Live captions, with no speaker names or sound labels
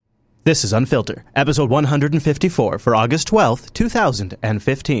This is Unfilter, episode 154 for August 12th,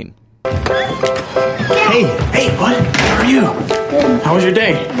 2015. Hey, bud. How are you? Good. How was your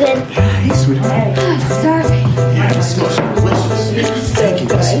day? Good. Hey, sweetheart. Starving. Yeah, this smells so delicious. Thank you.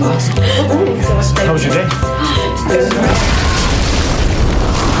 This is awesome. How was your day?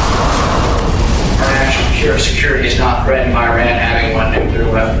 National security is not threatened by Iran having one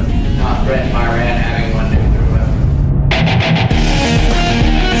nuclear weapon. Not threatened by Iran having one nuclear weapon.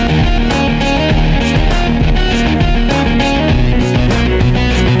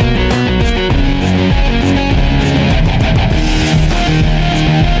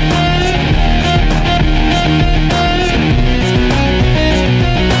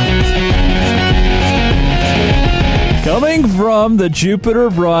 Coming from the Jupiter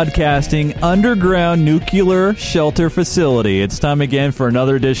Broadcasting Underground Nuclear Shelter Facility, it's time again for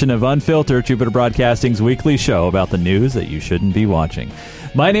another edition of Unfiltered, Jupiter Broadcasting's weekly show about the news that you shouldn't be watching.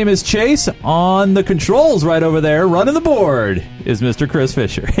 My name is Chase. On the controls right over there, running the board, is Mr. Chris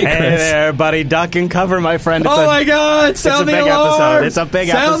Fisher. Hey, Chris. Hey there, buddy. Duck and cover, my friend. My God! Sound the alarm! It's a big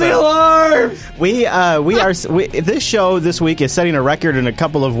Sound episode. the alarm! This show this week is setting a record in a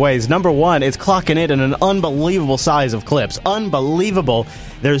couple of ways. Number one, it's clocking it in an unbelievable size of clips. Unbelievable.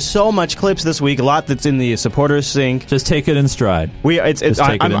 There's so much clips this week. A lot that's in the supporters sync. Just take it in stride.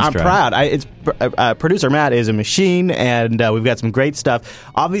 I'm proud. Producer Matt is a machine, and we've got some great stuff.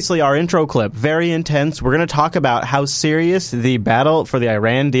 Obviously, our intro clip, very intense. We're going to talk about how serious the battle for the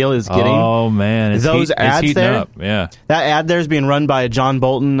Iran deal is getting. Oh, man. Those ads heating there. up. Yeah. That ad there is being run by a John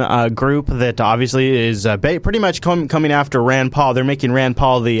Bolton group that obviously is pretty much coming after Rand Paul. They're making Rand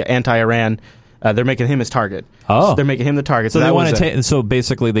Paul the anti-Iran. They're making him his target. Oh. So they're making him the target. So they want to so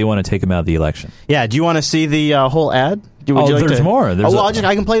basically they want to take him out of the election. Yeah. Do you want to see the whole ad? There's more.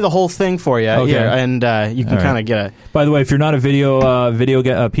 I can play the whole thing for you here, and you can kind of get a... By the way, if you're not a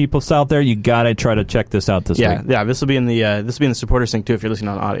video people out there, you got to try to check this out this week. Yeah, this will be in the supporter sync too if you're listening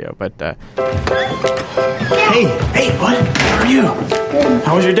on audio, but... Hey, bud. How are you? Good.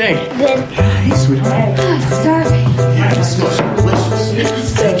 How was your day? Good. Hey, sweetheart. Starving. Yeah, this smells so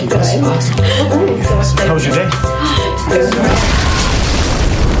delicious. Thank you. This is awesome. How was your day?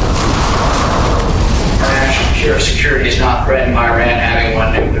 National security is not threatened by Iran having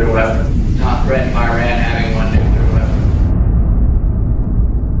one nuclear weapon. Not threatened by Iran having one nuclear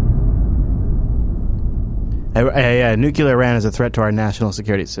weapon. A nuclear Iran is a threat to our national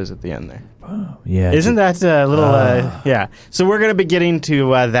security, it says at the end there. Yeah. Isn't that a little... yeah. So we're going to be getting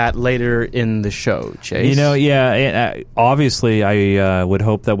to that later in the show, Chase. Obviously, I would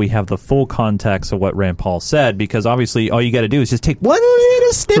hope that we have the full context of what Rand Paul said, because obviously all you got to do is just take one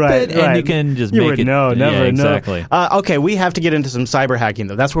little snippet and you can just make it... No, never know. Exactly. Okay, we have to get into some cyber hacking,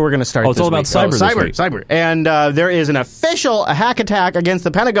 though. That's where we're going to start it's all about cyber this week. Cyber. And there is an official hack attack against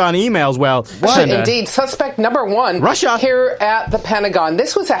the Pentagon emails. Well, indeed. Suspect number one. Russia. Here at the Pentagon.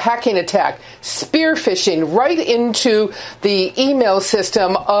 This was a hacking attack. Spear phishing right into the email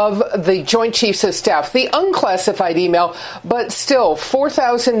system of the Joint Chiefs of Staff, the unclassified email, but still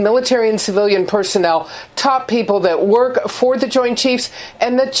 4,000 military and civilian personnel, top people that work for the Joint Chiefs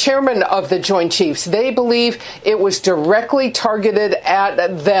and the chairman of the Joint Chiefs. They believe it was directly targeted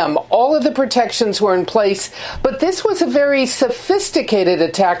at them. All of the protections were in place, but this was a very sophisticated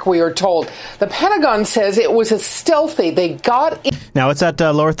attack, we are told. The Pentagon says it was a stealthy. They got in. Now, what's that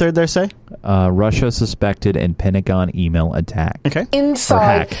lower third there say? Russia suspected in Pentagon email attack. Okay.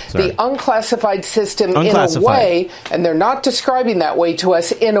 Inside the unclassified system in a way, and they're not describing that way to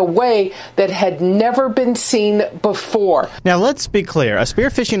us, in a way that had never been seen before. Now, let's be clear. A spear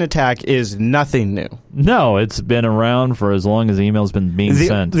phishing attack is nothing new. No, it's been around for as long as the email's been being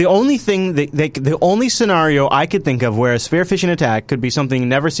sent. The only thing, the only scenario I could think of where a spear phishing attack could be something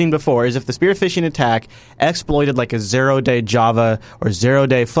never seen before is if the spear phishing attack exploited like a zero-day Java or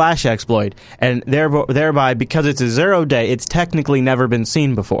zero-day Flash exploit, and thereby, because it's a zero-day, it's technically never been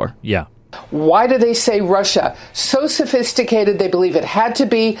seen before. Yeah. Why do they say Russia? So sophisticated, they believe it had to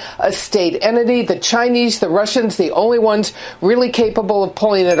be a state entity. The Chinese, the Russians, the only ones really capable of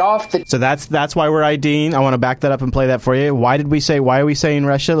pulling it off. So that's why we're IDing. I want to back that up and play that for you. Why are we saying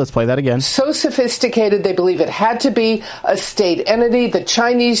Russia? Let's play that again. So sophisticated, they believe it had to be a state entity. The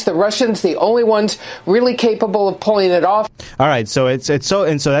Chinese, the Russians, the only ones really capable of pulling it off. All right, so that's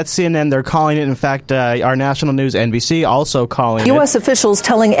CNN. They're calling it. In fact, our national news, NBC, also calling it. U.S. officials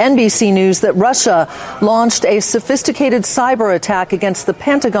telling NBC News news that Russia launched a sophisticated cyber attack against the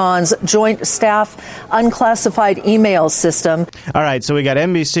Pentagon's Joint Staff unclassified email system. All right, so we got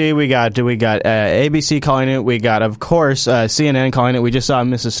NBC, we got ABC calling it, we got, of course, CNN calling it. We just saw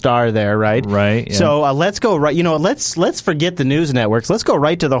Mrs. Starr there, right? Right. Yeah. So let's go right. You know, let's forget the news networks. Let's go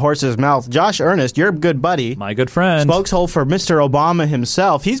right to the horse's mouth. Josh Earnest, your good buddy, My good friend, spokeshole for Mr. Obama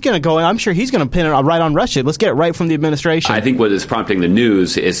himself. He's going to go. I'm sure he's going to pin it right on Russia. Let's get it right from the administration. I think what is prompting the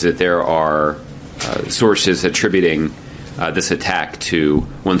news is that there are sources attributing this attack to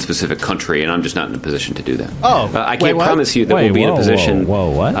one specific country, and I'm just not in a position to do that. I can't promise you that we'll be in a position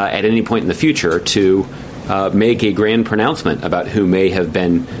at any point in the future to make a grand pronouncement about who may have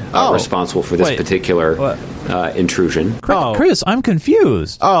been responsible for this particular intrusion. Chris, I'm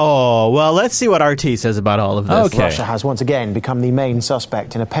confused. Oh, well, let's see what RT says about all of this. Okay. Russia has once again become the main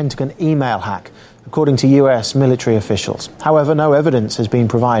suspect in a Pentagon email hack, according to U.S. military officials. However, no evidence has been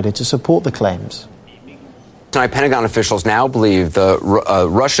provided to support the claims. Tonight, Pentagon officials now believe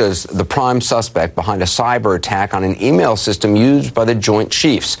Russia's the prime suspect behind a cyber attack on an email system used by the Joint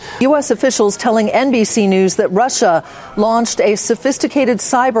Chiefs. U.S. officials telling NBC News that Russia launched a sophisticated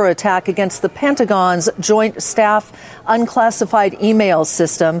cyber attack against the Pentagon's Joint Staff unclassified email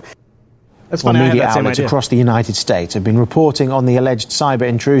system. That's funny. Media outlets across the United States have been reporting on the alleged cyber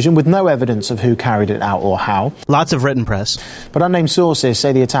intrusion with no evidence of who carried it out or how. Lots of written press. But unnamed sources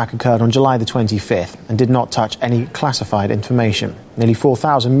say the attack occurred on July the 25th and did not touch any classified information. Nearly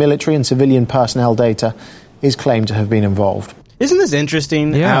 4,000 military and civilian personnel data is claimed to have been involved. Isn't this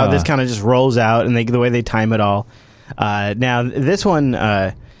interesting how this kind of just rolls out and the way they time it all? Now, this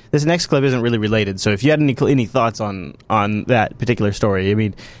one... This next clip isn't really related, so if you had any thoughts on that particular story, I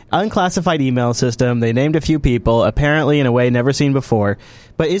mean, unclassified email system, they named a few people, apparently in a way never seen before,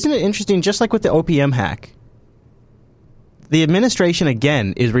 but isn't it interesting, just like with the OPM hack, the administration,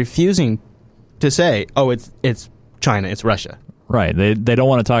 again, is refusing to say, oh, it's China, it's Russia. Right. They don't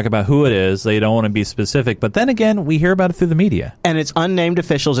want to talk about who it is. They don't want to be specific. But then again, we hear about it through the media. And it's unnamed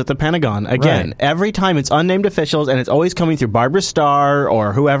officials at the Pentagon. Again, right. Every time it's unnamed officials, and it's always coming through Barbara Starr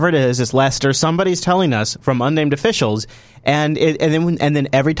or whoever it is, it's Lester. Somebody's telling us from unnamed officials. And then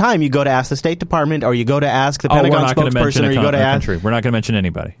every time you go to ask the State Department or you go to ask the Pentagon spokesperson or you go to ask... We're not going to mention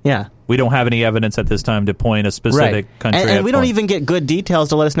anybody. Yeah. We don't have any evidence at this time to point a specific country. And we don't even get good details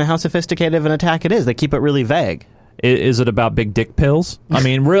to let us know how sophisticated of an attack it is. They keep it really vague. Is it about big dick pills? I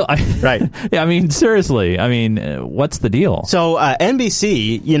mean, right. Yeah, I mean, seriously. I mean, what's the deal? So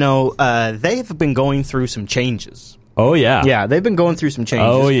NBC, they've been going through some changes. Oh, yeah. Yeah, they've been going through some changes.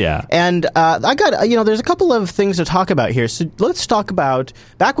 Oh, yeah. And I got, there's a couple of things to talk about here. So let's talk about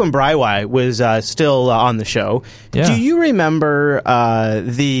back when Breiwei was still on the show. Yeah. Do you remember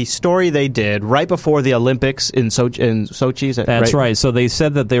the story they did right before the Olympics in Sochi? That's right. So they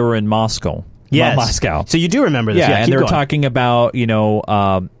said that they were in Moscow. Yes. Moscow. So you do remember this. Yeah, and they were going. talking about,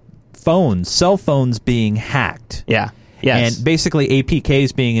 cell phones being hacked. Yeah. Yes. And basically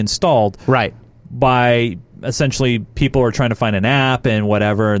APKs being installed. Right. By essentially people are trying to find an app and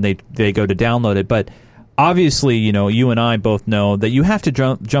whatever, and they go to download it. But obviously, you and I both know that you have to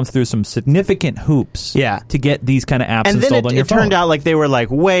jump through some significant hoops to get these kind of apps installed on your phone. And then it turned out like they were like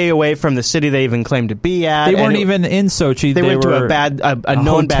way away from the city they even claimed to be at. They weren't even in Sochi. They went to a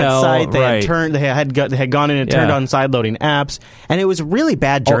known bad site. They had gone in and turned on side-loading apps, and it was really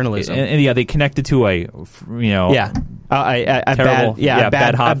bad journalism. And they connected to a terrible,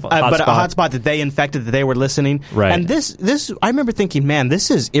 bad hotspot that they infected, that they were listening. Right. And this, I remember thinking, man, this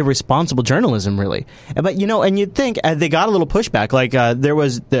is irresponsible journalism, really. But and you'd think they got a little pushback. Like there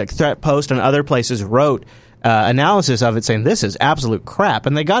was the Threat Post and other places wrote analysis of it saying this is absolute crap,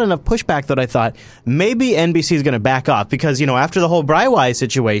 and they got enough pushback that I thought maybe NBC is going to back off because after the whole Breiwei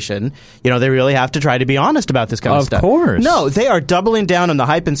situation, they really have to try to be honest about this kind of stuff. Of course, no, they are doubling down on the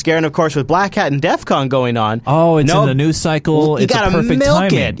hype and scare, and of course with Black Hat and DEF CON going on. Oh, it's in the news cycle. You it's got to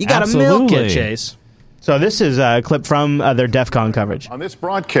milk it. You got to milk it, Chase. So this is a clip from their DEF CON coverage. On this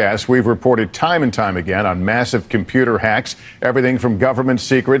broadcast, we've reported time and time again on massive computer hacks, everything from government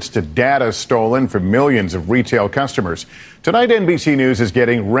secrets to data stolen from millions of retail customers. Tonight, NBC News is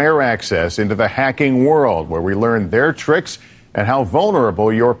getting rare access into the hacking world, where we learn their tricks and how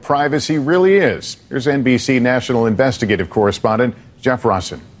vulnerable your privacy really is. Here's NBC National Investigative Correspondent Jeff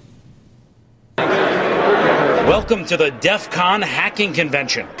Rossin. Welcome to the DEF CON Hacking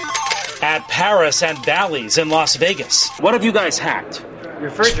Convention at Paris and Bally's in Las Vegas. What have you guys hacked?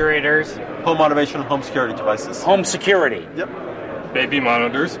 Refrigerators, home automation, home security devices. Home security. Yep. Baby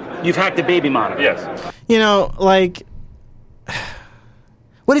monitors. You've hacked a baby monitor. Yes.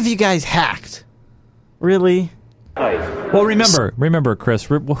 What have you guys hacked? Really? Well, remember, Chris,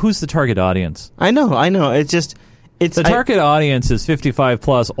 who's the target audience? I know. It's the target audience is 55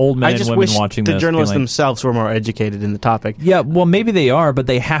 plus old men and women watching this. The journalists themselves were more educated in the topic. Yeah, well, maybe they are, but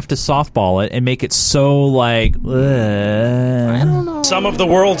they have to softball it and make it so like. I don't know. Some of the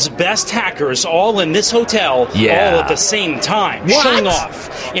world's best hackers all in this hotel, all at the same time, showing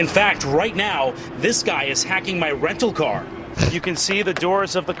off. In fact, right now, this guy is hacking my rental car. You can see the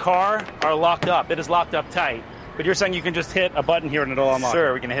doors of the car are locked up. It is locked up tight. But you're saying you can just hit a button here and it'll unlock.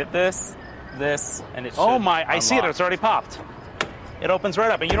 Sure, we can hit this, and it should I see it. It's already popped. It opens right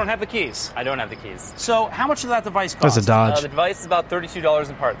up, and you don't have the keys. I don't have the keys. So how much does that device cost? That's a Dodge. The device is about $32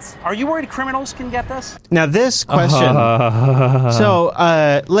 in parts. Are you worried criminals can get this? Now, this question...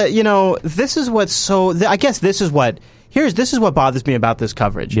 this is what's so... I guess this is what... This is what bothers me about this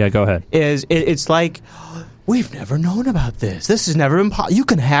coverage. Yeah, go ahead. It's like... We've never known about this. This has never been possible. You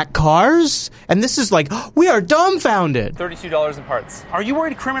can hack cars? And this is like, we are dumbfounded. $32 in parts. Are you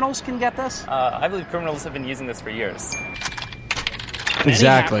worried criminals can get this? I believe criminals have been using this for years.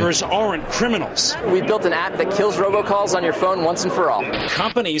 Exactly. Many hackers aren't criminals. We built an app that kills robocalls on your phone once and for all.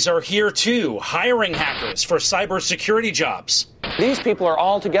 Companies are here too, hiring hackers for cybersecurity jobs. These people are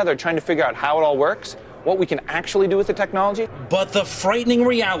all together trying to figure out how it all works, what we can actually do with the technology. But the frightening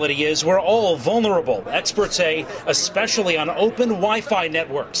reality is we're all vulnerable, experts say, especially on open Wi-Fi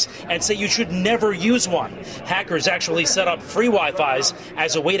networks, and say you should never use one. Hackers actually set up free Wi-Fis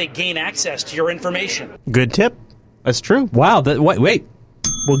as a way to gain access to your information. Good tip. That's true. Wow. Wait.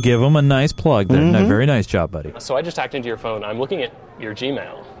 We'll give them a nice plug there. Mm-hmm. Very nice job, buddy. So I just hacked into your phone. I'm looking at your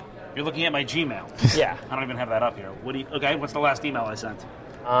Gmail. You're looking at my Gmail? Yeah. I don't even have that up here. What's the last email I sent?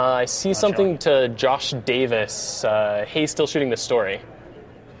 I see something to Josh Davis. Hey, still shooting this story.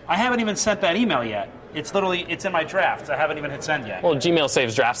 I haven't even sent that email yet. It's in my drafts. I haven't even hit send yet. Well, Gmail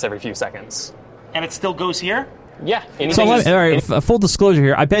saves drafts every few seconds. And it still goes here? Yeah. Full disclosure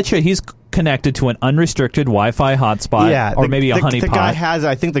here. I bet you he's connected to an unrestricted Wi-Fi hotspot, or maybe a honeypot. I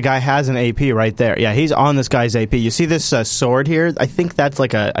think the guy has an AP right there. Yeah, he's on this guy's AP. You see this sword here? I think that's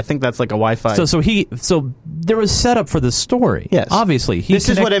like a Wi-Fi. So there was setup for the story. Yes, obviously. This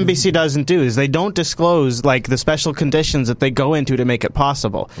is what NBC doesn't do: is they don't disclose like the special conditions that they go into to make it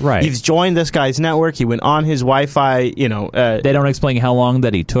possible. Right. He's joined this guy's network. He went on his Wi-Fi. They don't explain how long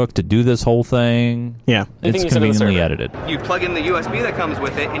that he took to do this whole thing. Yeah, it's conveniently edited. You plug in the USB that comes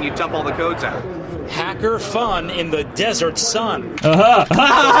with it, and you dump all the codes out. Hacker fun in the desert sun. What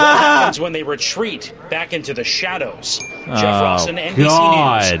happens when they retreat back into the shadows? Jeff Rawson,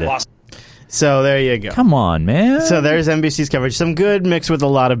 NBC News. So there you go. Come on, man. So there's NBC's coverage. Some good mixed with a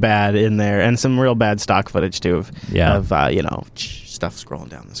lot of bad in there, and some real bad stock footage too of stuff scrolling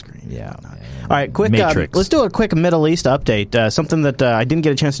down the screen. Yeah. All right, quick. Let's do a quick Middle East update. Something that I didn't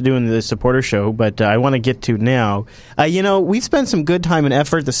get a chance to do in the supporter show, but I want to get to now. We've spent some good time and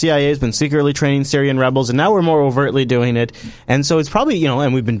effort. The CIA has been secretly training Syrian rebels, and now we're more overtly doing it. And so it's probably,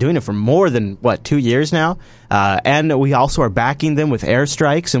 and we've been doing it for more than 2 years now. And we also are backing them with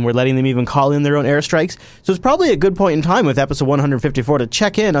airstrikes, and we're letting them even call in their own airstrikes. So it's probably a good point in time with episode 154 to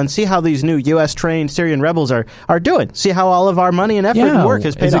check in and see how these new U.S.-trained Syrian rebels are doing. See how all of our money and effort and work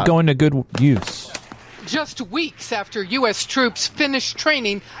has paid off. Is it going to good use? Just weeks after U.S. troops finished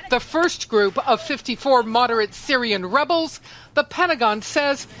training the first group of 54 moderate Syrian rebels, the Pentagon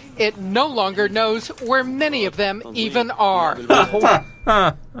says it no longer knows where many of them even are.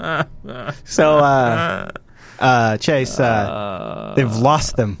 Chase, they've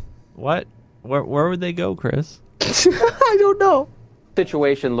lost them. What? Where would they go, Chris? I don't know.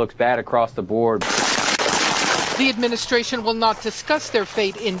 Situation looks bad across the board. The administration will not discuss their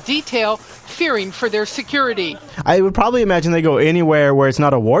fate in detail, fearing for their security. I would probably imagine they go anywhere where it's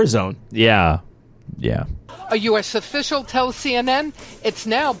not a war zone. Yeah. A U.S. official tells CNN it's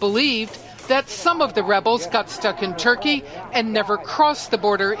now believed that some of the rebels got stuck in Turkey and never crossed the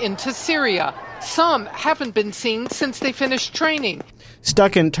border into Syria. Some haven't been seen since they finished training.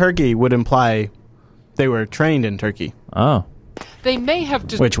 Stuck in Turkey would imply they were trained in Turkey. Oh. They may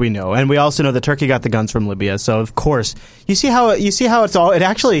have which we know, and we also know that Turkey got the guns from Libya. So of course, you see how it's all.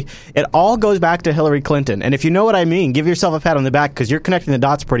 It all goes back to Hillary Clinton. And if you know what I mean, give yourself a pat on the back because you're connecting the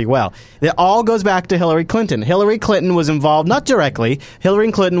dots pretty well. It all goes back to Hillary Clinton. Hillary Clinton was involved, not directly.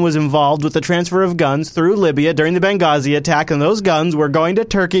 Hillary Clinton was involved with the transfer of guns through Libya during the Benghazi attack, and those guns were going to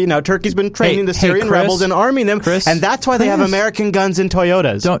Turkey. Now Turkey's been training the Syrian rebels and arming them, and that's why they have American guns in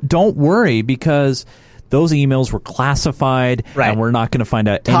Toyotas. Don't worry because those emails were classified, and we're not going to find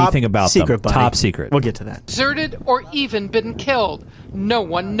out anything about them. Buddy. Top secret. We'll get to that. Deserted or even been killed. No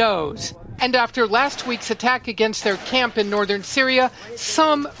one knows. And after last week's attack against their camp in northern Syria,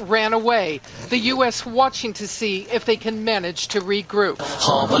 some ran away. The U.S. watching to see if they can manage to regroup.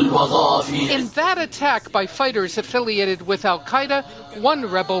 In that attack by fighters affiliated with al-Qaeda, one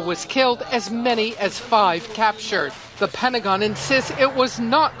rebel was killed, as many as 5 captured. The Pentagon insists it was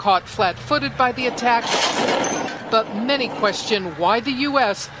not caught flat-footed by the attack, but many question why the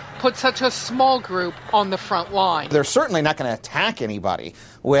U.S. put such a small group on the front line. They're certainly not going to attack anybody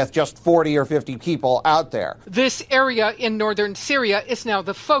with just 40 or 50 people out there. This area in northern Syria is now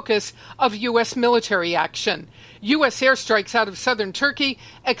the focus of U.S. military action. U.S. airstrikes out of southern Turkey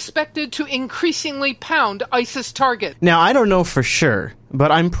expected to increasingly pound ISIS targets. Now, I don't know for sure,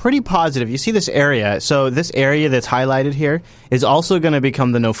 but I'm pretty positive. You see this area, so this area that's highlighted here is also going to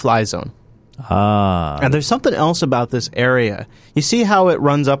become the no-fly zone. And there's something else about this area. You see how it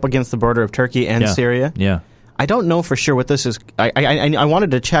runs up against the border of Turkey and Syria? Yeah. I don't know for sure what this is. I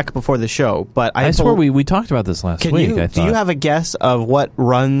wanted to check before the show, but I swear we talked about this last week. Do you have a guess of what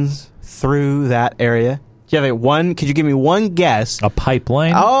runs through that area? Do you have Could you give me one guess? A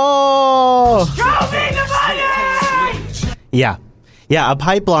pipeline? Oh! Show me the money! Yeah. Yeah, a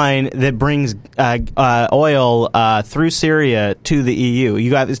pipeline that brings oil through Syria to the EU.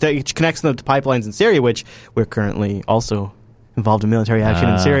 It connects them to pipelines in Syria, which we're currently also involved in military action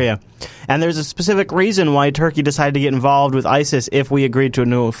in Syria. And there's a specific reason why Turkey decided to get involved with ISIS if we agreed to a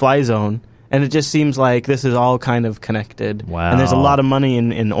no-fly zone. And it just seems like this is all kind of connected. Wow. And there's a lot of money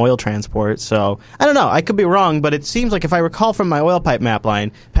in oil transport. So, I don't know. I could be wrong, but it seems like if I recall from my oil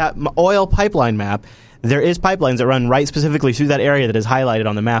pipeline map, there is pipelines that run right specifically through that area that is highlighted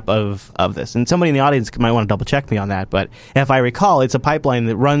on the map of this. And somebody in the audience might want to double-check me on that. But if I recall, it's a pipeline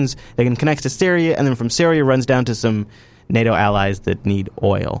that connects to Syria, and then from Syria runs down to some NATO allies that need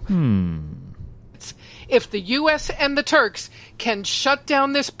oil. If the U.S. and the Turks can shut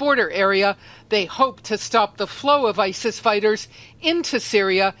down this border area, they hope to stop the flow of ISIS fighters into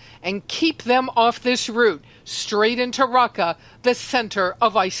Syria and keep them off this route, straight into Raqqa, the center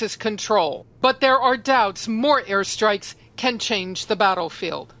of ISIS control. But there are doubts more airstrikes can change the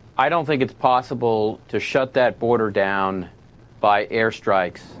battlefield. I don't think it's possible to shut that border down by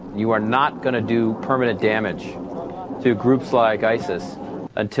airstrikes. You are not going to do permanent damage to groups like ISIS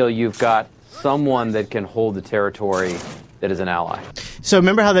until you've got someone that can hold the territory that is an ally. So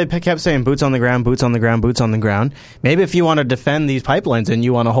remember how they kept saying boots on the ground, boots on the ground, boots on the ground? Maybe if you want to defend these pipelines and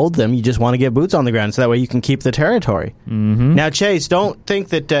you want to hold them, you just want to get boots on the ground so that way you can keep the territory. Mm-hmm. Now, Chase, don't think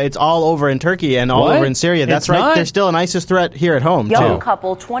that it's all over in Turkey and all over in Syria. That's right. Not. There's still an ISIS threat here at home, Young too.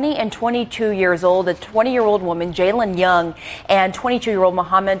 couple, 20 and 22 years old, a 20-year-old woman, Jalen Young, and 22-year-old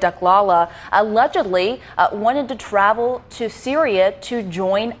Mohammed Daklala, allegedly wanted to travel to Syria to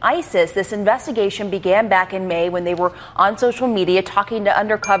join ISIS. This investigation began back in May when they were on social media talking to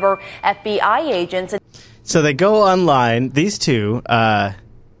undercover FBI agents. So they go online, these two, a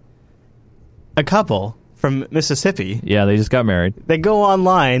couple from Mississippi. Yeah, they just got married. They go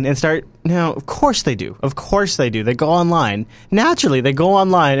online and start... Now, of course they do. Of course they do. They go online. Naturally, they go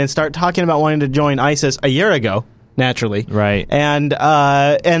online and start talking about wanting to join ISIS a year ago. Naturally. Right. And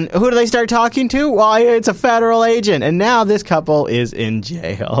who do they start talking to? Well, it's a federal agent. And now this couple is in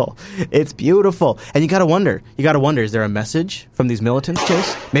jail. It's beautiful. And you got to wonder, is there a message from these militants,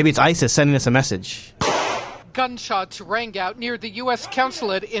 Chase? Maybe it's ISIS sending us a message. Gunshots rang out near the U.S.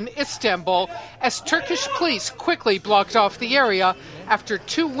 consulate in Istanbul as Turkish police quickly blocked off the area after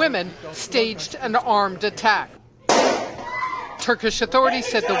 2 women staged an armed attack. Turkish authorities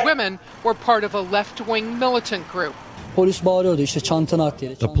said the women were part of a left-wing militant group.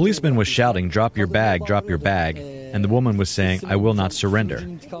 The policeman was shouting, "Drop your bag, drop your bag," and the woman was saying, "I will not surrender.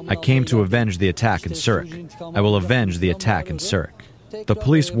 I came to avenge the attack in Surik. I will avenge the attack in Surik." The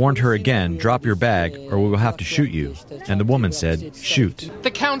police warned her again, "Drop your bag or we will have to shoot you." And the woman said, "Shoot."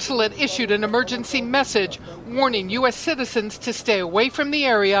 The consulate issued an emergency message warning U.S. citizens to stay away from the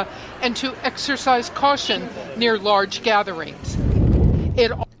area and to exercise caution near large gatherings.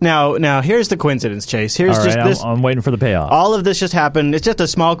 Now, here's the coincidence, Chase. Here's all right, just this. I'm waiting for the payoff. All of this just happened. It's just a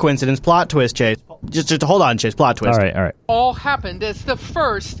small coincidence. Plot twist, Chase. Just hold on, Chase. Plot twist. All right. All happened as the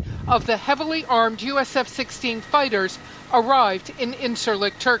first of the heavily armed US F-16 fighters arrived in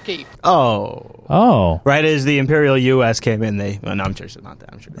Incirlik, Turkey. Oh. Right as the Imperial U.S. came in, I'm sure it's not that.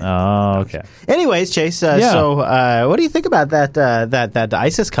 I'm sure. Okay. Anyways, Chase, so what do you think about that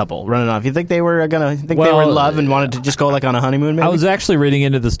ISIS couple running off? You think they were they were in love and wanted to just go like on a honeymoon, maybe? I was actually reading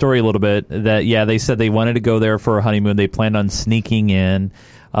into the story a little bit that, they said they wanted to go there for a honeymoon. They planned on sneaking in.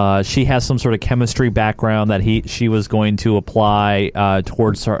 She has some sort of chemistry background that she was going to apply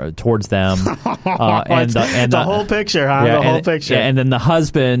towards them. And the whole picture, huh? the whole picture. Yeah, and then the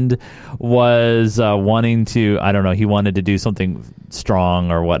husband was wanting to, I don't know, he wanted to do something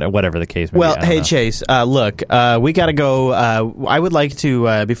strong or whatever the case may be. Well, hey, Chase, look, we got to go. I would like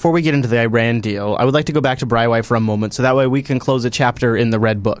to, before we get into the Iran deal, I would like to go back to Bri for a moment so that way we can close a chapter in the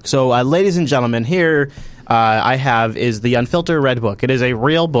Red Book. So, ladies and gentlemen, here I have is the Unfiltered Red Book. It is a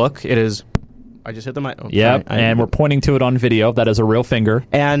real book. It is... I just hit the mic. Oh, yep, and we're pointing to it on video. That is a real finger.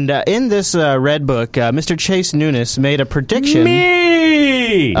 And in this Red Book, Mr. Chase Nunes made a prediction.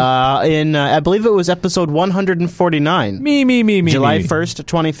 Me! I believe it was episode 149. Me. July 1st,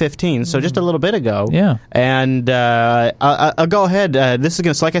 2015. So just a little bit ago. Yeah. And I'll go ahead. This is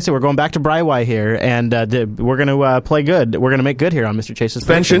going to, like I said, we're going back to Bri here, and we're going to play good. We're going to make good here on Mr. Chase's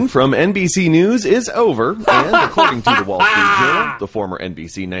prediction. Suspension from NBC News is over, and according to the Wall Street Journal, the former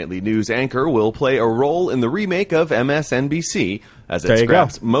NBC nightly news anchor will play a role in the remake of MSNBC as it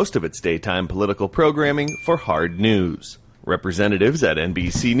scraps most of its daytime political programming for hard news. Representatives at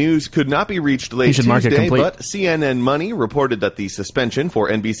NBC News could not be reached late Tuesday, but CNN Money reported that the suspension for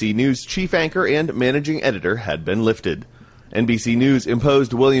NBC News chief anchor and managing editor had been lifted. NBC News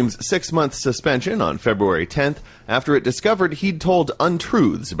imposed Williams' 6-month suspension on February 10th after it discovered he'd told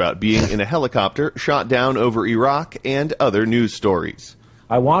untruths about being in a helicopter shot down over Iraq and other news stories.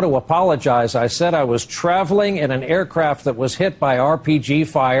 I want to apologize. I said I was traveling in an aircraft that was hit by RPG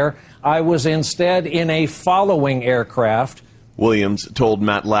fire. I was instead in a following aircraft. Williams told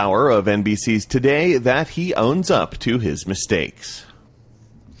Matt Lauer of NBC's Today that he owns up to his mistakes.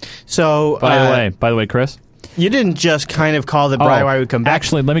 So, by the way, Chris, you didn't just kind of call the Bri would come back.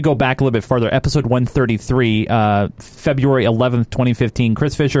 Actually, let me go back a little bit further. Episode 133, February 11th, 2015.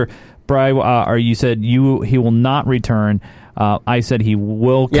 Chris Fisher, Bri, you said he will not return. I said he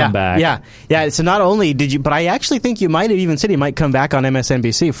will come back. Yeah. So not only did you, but I actually think you might have even said he might come back on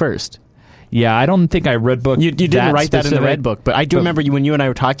MSNBC first. Yeah, I don't think I read book. You didn't write that in the Red Book, but I do remember when you and I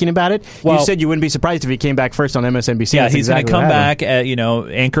were talking about it. You said you wouldn't be surprised if he came back first on MSNBC. Yeah, he's going to come back,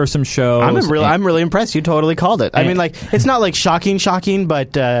 anchor some shows. I'm really impressed. You totally called it. I mean, it's not like shocking,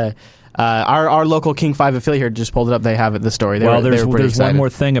 but. Our local King 5 affiliate here just pulled it up. They have it. The story. There's one more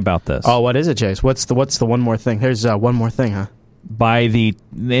thing about this. Oh, what is it, Chase? What's the one more thing? There's one more thing, huh?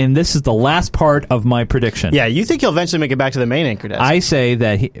 And this is the last part of my prediction. Yeah, you think he'll eventually make it back to the main anchor desk? I say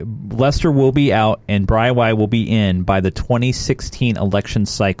that Lester will be out and Bri will be in by the 2016 election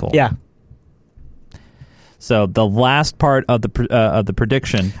cycle. Yeah. So the last part of the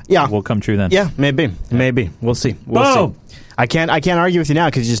prediction will come true then. Yeah, maybe. We'll see. See. I can't argue with you now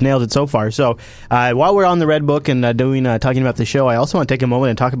because you just nailed it so far. So while we're on the Red Book and talking about the show, I also want to take a moment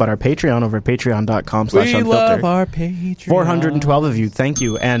and talk about our Patreon over at patreon.com/unfiltered. We love our Patreon. 412 of you. Thank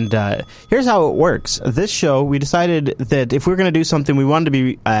you. And here's how it works. This show, we decided that if we were going to do something, we wanted to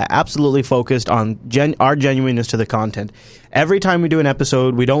be absolutely focused on our genuineness to the content. Every time we do an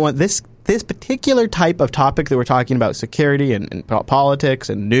episode, we don't want this particular type of topic that we're talking about, security and politics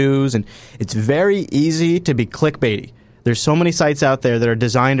and news, and it's very easy to be clickbaity. There's so many sites out there that are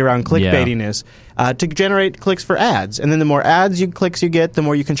designed around clickbaitiness to generate clicks for ads. And then the more clicks you get, the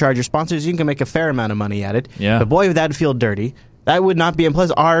more you can charge your sponsors. You can make a fair amount of money at it. Yeah. But boy, would that feel dirty. That would not be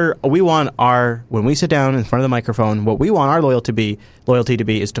unpleasant. When we sit down in front of the microphone, what we want our loyalty to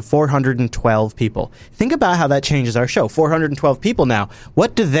be is to 412 people. Think about how that changes our show. 412 people now.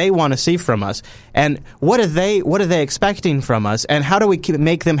 What do they want to see from us? And what are they expecting from us? And how do we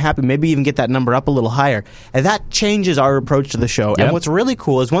make them happy? Maybe even get that number up a little higher. And that changes our approach to the show. Yep. And what's really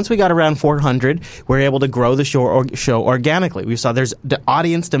cool is once we got around 400, we're able to grow the show organically. We saw there's the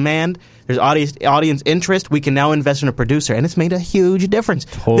audience demand, there's audience interest. We can now invest in a producer, and it's made a huge difference.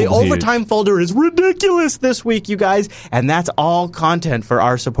 The overtime folder is ridiculous this week, you guys, and that's all content for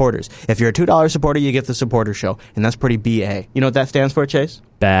our supporters. If you're a $2 supporter, you get the supporter show, and that's pretty BA. You know what that stands for, Chase?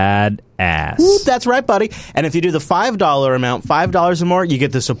 Badass. Whoop, that's right, buddy. And if you do the $5 amount, $5 or more, you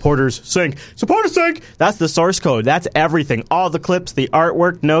get the Supporters Sync. Supporters Sync! That's the source code. That's everything. All the clips, the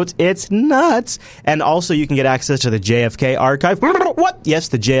artwork, notes. It's nuts. And also, you can get access to the JFK archive. What? Yes,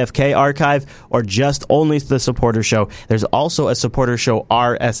 the JFK archive, or just only the Supporter Show. There's also a Supporter Show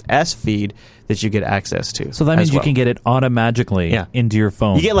RSS feed that you get access to. So that means you can get it automatically into your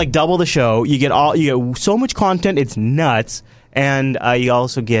phone. You get like double the show. You get so much content. It's nuts. And you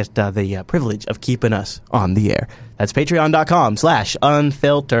also get the privilege of keeping us on the air. That's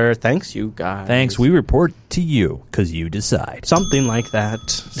patreon.com/unfilter. Thanks, you guys. Thanks. We report to you because you decide. Something like that.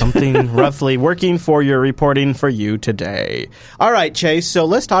 Something roughly working for your reporting for you today. All right, Chase. So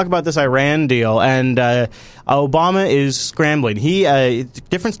let's talk about this Iran deal. And Obama is scrambling.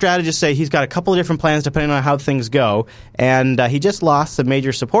 Different strategists say he's got a couple of different plans depending on how things go. And he just lost some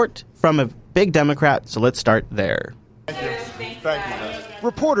major support from a big Democrat. So let's start there. Thank you.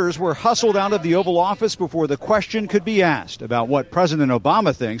 Reporters were hustled out of the Oval Office before the question could be asked about what President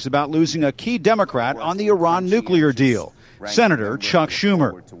Obama thinks about losing a key Democrat on the Iran nuclear deal, Senator Chuck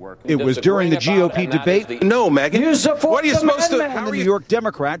Schumer. It was during the GOP debate. No, Megan. What are you supposed to? The New York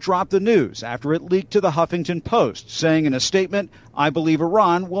Democrat dropped the news after it leaked to the Huffington Post, saying in a statement, "I believe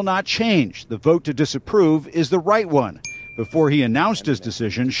Iran will not change. The vote to disapprove is the right one." Before he announced his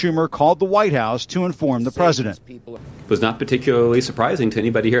decision, Schumer called the White House to inform the president. It was not particularly surprising to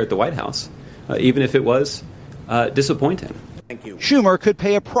anybody here at the White House, even if it was disappointing. Schumer could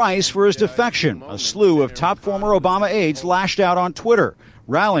pay a price for his defection. A slew of top former Obama aides lashed out on Twitter,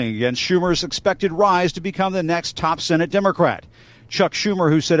 rallying against Schumer's expected rise to become the next top Senate Democrat. Chuck Schumer,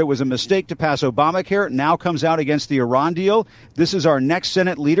 who said it was a mistake to pass Obamacare, now comes out against the Iran deal. "This is our next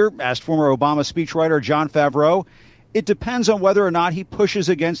Senate leader," asked former Obama speechwriter Jon Favreau. It depends on whether or not he pushes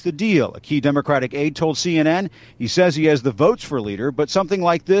against the deal, a key Democratic aide told CNN. He says he has the votes for leader, but something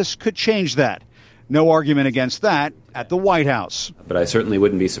like this could change that. No argument against that at the White House. But I certainly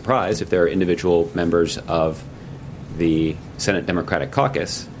wouldn't be surprised if there are individual members of the Senate Democratic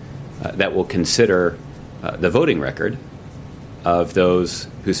Caucus that will consider the voting record of those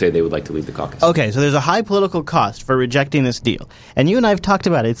who say they would like to lead the caucus. Okay, so there's a high political cost for rejecting this deal. And you and I have talked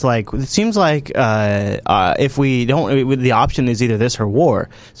about it. It seems like if we don't, the option is either this or war.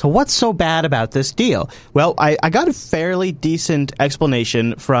 So what's so bad about this deal? Well, I got a fairly decent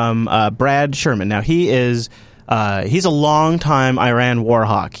explanation from Brad Sherman. Now, he's a long-time Iran war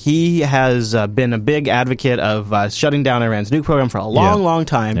hawk. He has been a big advocate of shutting down Iran's nuke program for a long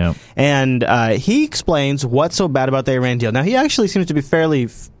time. Yeah. And he explains what's so bad about the Iran deal. Now, he actually seems to be fairly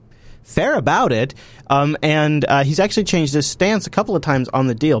fair about it, and he's actually changed his stance a couple of times on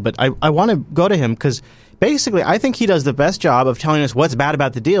the deal. But I want to go to him because basically I think he does the best job of telling us what's bad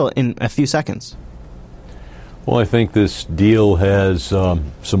about the deal in a few seconds. Well, I think this deal has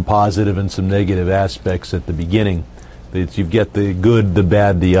some positive and some negative aspects at the beginning. You get the good, the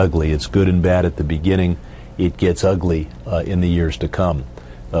bad, the ugly. It's good and bad at the beginning. It gets ugly in the years to come.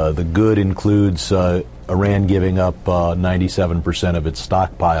 The good includes Iran giving up 97% of its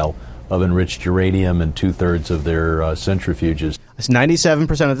stockpile of enriched uranium and 2/3 of their centrifuges. It's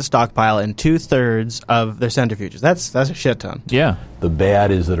 97% of the stockpile and 2/3 of their centrifuges. That's a shit ton. Yeah. The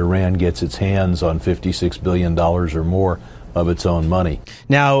bad is that Iran gets its hands on $56 billion or more of its own money.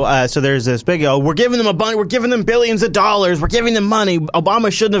 Now, so there's this big, we're giving them we're giving them billions of dollars, we're giving them money.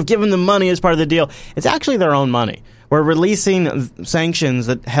 Obama shouldn't have given them money as part of the deal. It's actually their own money. We're releasing sanctions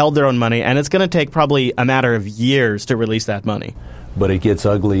that held their own money, and it's going to take probably a matter of years to release that money. But it gets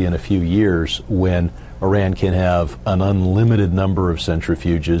ugly in a few years when Iran can have an unlimited number of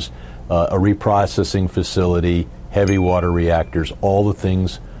centrifuges, a reprocessing facility, heavy water reactors, all the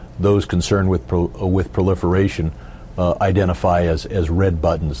things those concerned with proliferation identify as red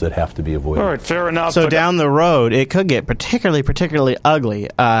buttons that have to be avoided. All right, fair enough. So down the road, it could get particularly ugly,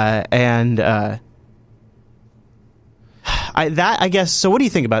 I guess. So, what do you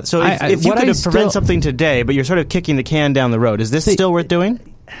think about it? So, if you could have prevented something today, but you're sort of kicking the can down the road, is this still worth doing?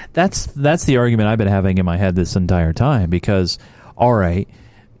 That's the argument I've been having in my head this entire time. Because, all right,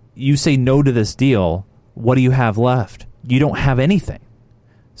 you say no to this deal. What do you have left? You don't have anything.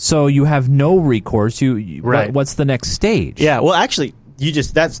 So you have no recourse. Right. What's the next stage? Yeah. Well, actually,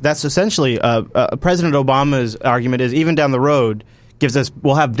 that's essentially President Obama's argument is even down the road.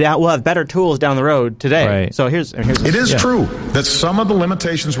 We'll have better tools down the road today. Right. So here's it is true that some of the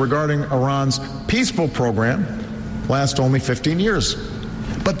limitations regarding Iran's peaceful program last only 15 years.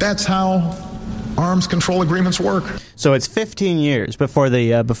 But that's how arms control agreements work. So it's 15 years before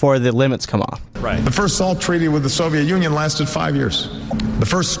the limits come off. Right. The first SALT treaty with the Soviet Union lasted 5 years. The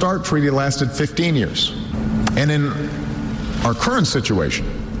first START treaty lasted 15 years. And in our current situation,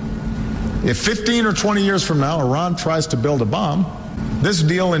 if 15 or 20 years from now Iran tries to build a bomb, this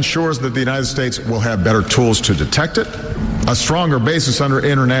deal ensures that the United States will have better tools to detect it, a stronger basis under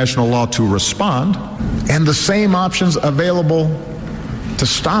international law to respond, and the same options available to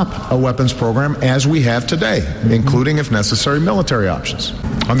stop a weapons program as we have today, including, if necessary, military options.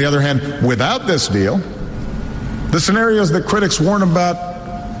 On the other hand, without this deal, the scenarios that critics warn about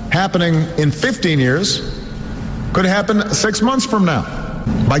happening in 15 years could happen 6 months from now.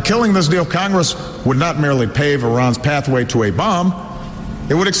 By killing this deal, Congress would not merely pave Iran's pathway to a bomb,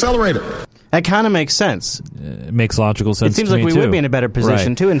 it would accelerate it. That kind of makes sense. It makes logical sense. It seems to like me we would be in a better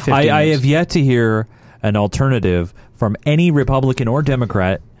position, too, in 15 years. I have yet to hear an alternative from any Republican or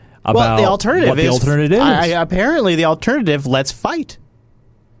Democrat about the alternative what the alternative is. Apparently, the alternative, let's fight.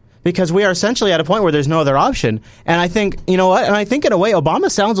 because we are essentially at a point where there's no other option. And I think, you know what? And I think in a way, Obama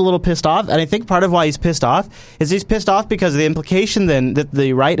sounds a little pissed off. And I think part of why he's pissed off is he's pissed off because the implication then that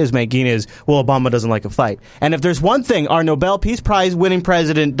the right is making is, well, Obama doesn't like a fight. And if there's one thing our Nobel Peace Prize winning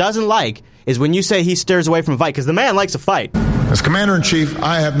president doesn't like is when you say he steers away from a fight, because the man likes a fight. As Commander-in-Chief,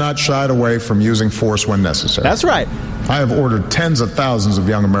 I have not shied away from using force when necessary. That's right. I have ordered tens of thousands of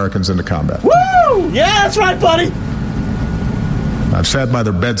young Americans into combat. Woo! Yeah, that's right, buddy. I've sat by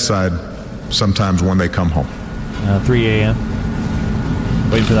their bedside sometimes when they come home. 3 a.m.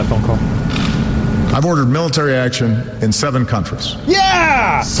 Waiting for that phone call. I've ordered military action in 7 countries.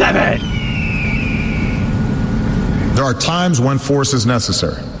 Yeah! 7! There are times when force is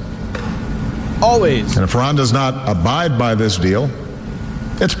necessary. Always. And if Iran does not abide by this deal,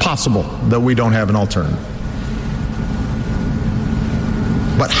 it's possible that we don't have an alternative.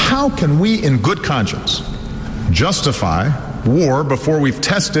 But how can we, in good conscience, justify war before we've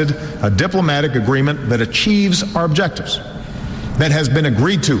tested a diplomatic agreement that achieves our objectives, that has been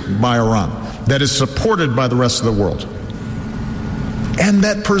agreed to by Iran, that is supported by the rest of the world, and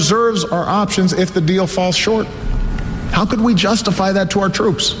that preserves our options if the deal falls short? How could we justify that to our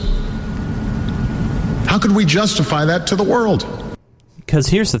troops? How could we justify that to the world? Because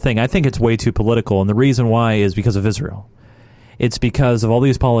here's the thing. I think it's way too political, and the reason why is because of Israel. It's because of all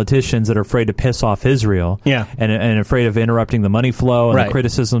these politicians that are afraid to piss off Israel, and afraid of interrupting the money flow and the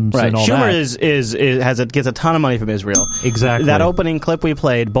criticisms and all Schumer that. gets a ton of money from Israel. Exactly. That opening clip we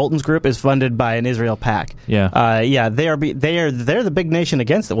played, Bolton's group is funded by an Israel PAC. Yeah. They're the big nation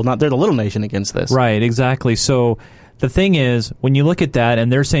against it. Well, they're the little nation against this. Right. Exactly. So the thing is, when you look at that,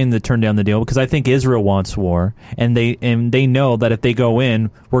 and they're saying to turn down the deal because I think Israel wants war, and they know that if they go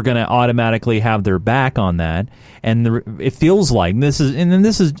in, we're going to automatically have their back on that. And it feels like this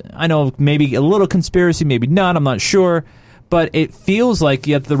is, I know, maybe a little conspiracy, maybe not. I'm not sure. But it feels like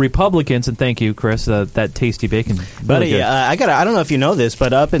yet the Republicans, and thank you, Chris, that tasty bacon. Buddy, I don't know if you know this,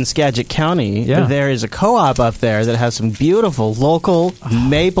 but up in Skagit County, there is a co-op up there that has some beautiful local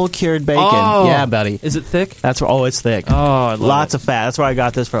maple cured bacon. Oh. Yeah, buddy. Is it thick? It's thick. Oh, I love Lots of fat. That's where I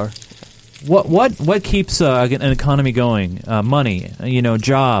got this from. What keeps an economy going? Money,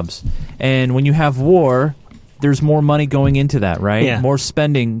 jobs. And when you have war, there's more money going into that, right? Yeah. More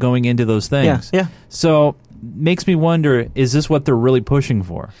spending going into those things. Yeah. So makes me wonder, is this what they're really pushing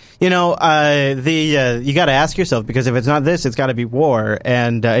for? You got to ask yourself, because if it's not this, it's got to be war.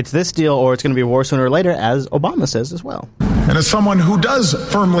 And it's this deal or it's going to be war sooner or later, as Obama says as well. And as someone who does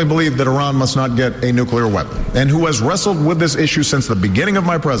firmly believe that Iran must not get a nuclear weapon, and who has wrestled with this issue since the beginning of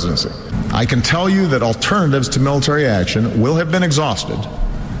my presidency, I can tell you that alternatives to military action will have been exhausted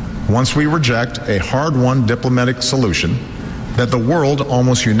once we reject a hard-won diplomatic solution that the world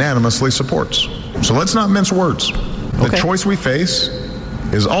almost unanimously supports. So let's not mince words. The choice we face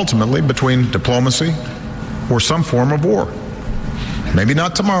is ultimately between diplomacy or some form of war. Maybe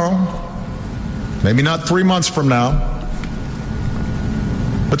not tomorrow, maybe not 3 months from now,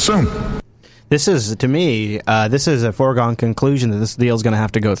 but soon. This is, to me, this is a foregone conclusion that this deal is going to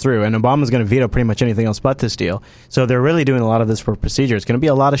have to go through, and Obama's going to veto pretty much anything else but this deal. So they're really doing a lot of this for procedure. It's going to be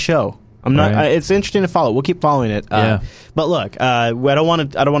a lot of show. I'm not. Right. It's interesting to follow. We'll keep following it. But look, I don't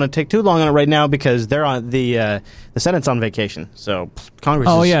want to take too long on it right now because they're on the Senate's on vacation. So Congress.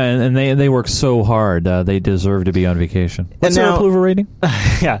 Oh is, yeah, and they work so hard. They deserve to be on vacation. What's their approval rating?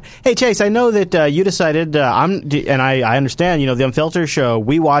 Yeah. Hey Chase, I know that you decided. I understand. The Unfiltered show.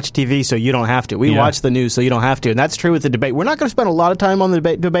 We watch TV, so you don't have to. We watch the news, so you don't have to. And that's true with the debate. We're not going to spend a lot of time on the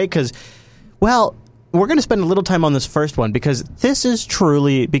debate because, well, we're going to spend a little time on this first one because this has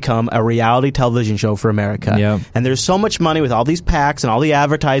truly become a reality television show for America. Yeah. And there's so much money with all these PACs and all the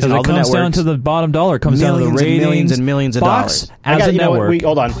advertising, all the networks. It comes down to the bottom dollar. It comes down to the ratings. And millions and millions of Fox dollars. as a network.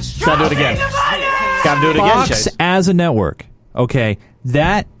 Hold on. Got to do it again. Got to do it again, Fox Chase. as a network. Okay.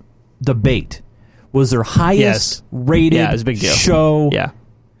 That debate was their highest rated it was a big deal. show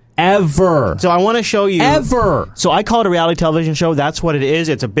ever. So I want to show you. Ever. So I call it a reality television show. That's what it is.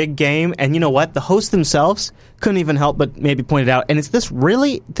 It's a big game. And you know what? The hosts themselves couldn't even help but maybe point it out. And it's this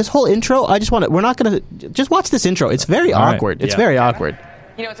whole intro. We're not going to, just watch this intro. It's very awkward. It's very awkward.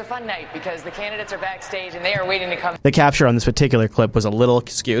 It's a fun night because the candidates are backstage and they are waiting to come. The capture on this particular clip was a little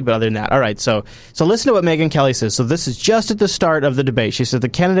skewed, but other than that, all right. So listen to what Megyn Kelly says. So this is just at the start of the debate. She said the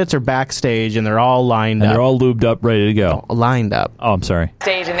candidates are backstage and they're all lined up. And they're all lubed up, ready to go. Lined up. Oh, I'm sorry.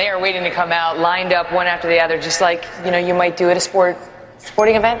 Stage and they are waiting to come out, lined up one after the other, just like you might do at a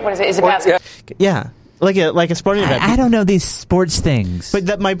sporting event. What is it? Is it basketball? Yeah. like a sporting event. I don't know these sports things.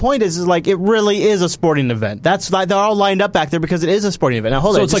 But my point is like it really is a sporting event. That's they're all lined up back there because it is a sporting event. Now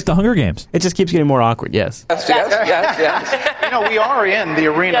hold on. So it's like the Hunger Games. It just keeps getting more awkward. Yes. Yes. You know, we are in the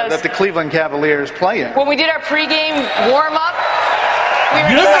arena that the Cleveland Cavaliers play in. When we did our pregame warm-up, we were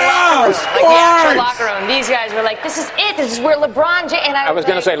in Yes! the actual locker room. These guys were like, this is it. This is where LeBron James... And I was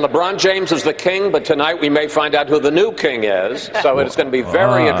going to say LeBron James is the king, but tonight we may find out who the new king is. So it's going to be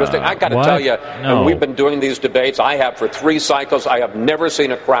very interesting. I got to tell you, and we've been doing these debates. I have for 3 cycles. I have never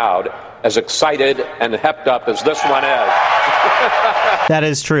seen a crowd as excited and hepped up as this one is. That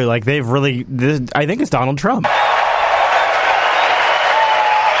is true. Like they've really... I think it's Donald Trump.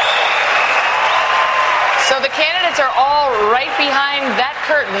 So the candidates are all right behind that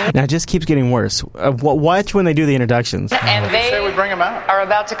curtain. Now it just keeps getting worse. Watch when they do the introductions. And they say we bring them out. are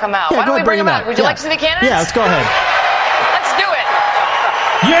about to come out. Yeah, Why don't we bring them out? Would you like to see the candidates? Yeah, let's go ahead. Let's do it.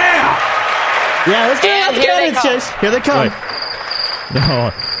 Yeah, let's do it. Here they come. Chase. Here they come.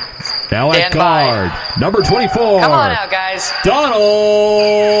 No. Now at Stand guard, number 24. Come on out, guys.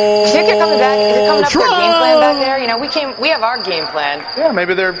 Donald You think they're coming back? Is it coming up Trump. with a game plan back there? You know, we have our game plan. Yeah,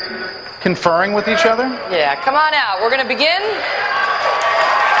 maybe they're conferring with each other. Yeah, come on out. We're going to begin.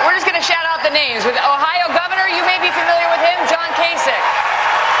 We're just going to shout out the names. With Ohio Governor, you may be familiar with him, John Kasich.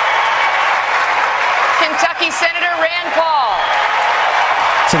 Kentucky Senator Rand Paul.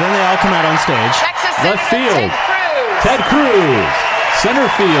 So then they all come out on stage. Texas Left Senator field. Ted Cruz. Ted Cruz. Center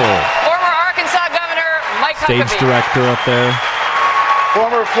field. Former Arkansas Governor Mike Stage Huckabee. director up there.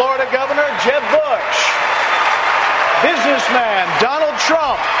 Former Florida Governor Jeb Bush. Businessman Donald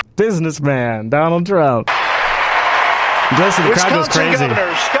Trump. Businessman Donald Trump. Listen, the crowd goes Wisconsin crazy.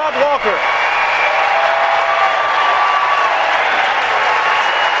 Governor Scott Walker.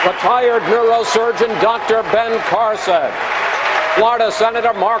 Retired neurosurgeon Dr. Ben Carson. Florida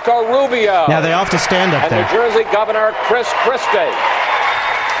Senator Marco Rubio. Now they all have to stand up and there. New Jersey Governor Chris Christie.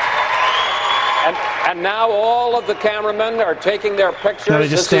 And now all of the cameramen are taking their pictures. No, they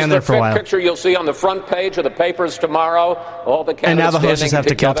just stand there for a while. Picture you'll see on the front page of the papers tomorrow. All the candidates And now the hosts just have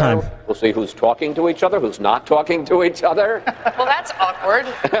to kill together. time. We'll see who's talking to each other, who's not talking to each other. Well, that's awkward.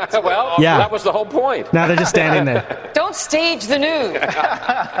 Well, Yeah. that was the whole point. Now they're just standing there. Don't stage the news.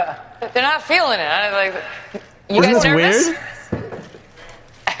 They're not feeling it. I'm like, you Isn't guys this nervous? weird?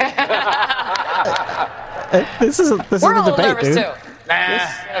 This is a We're a little debate, nervous dude. too. Nah,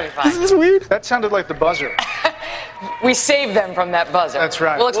 it'll be fine. Isn't this weird? That sounded like the buzzer. We saved them from that buzzer. That's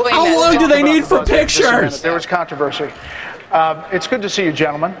right. We'll explain How that. long do they need for Just a minute. pictures? There was controversy. It's good to see you,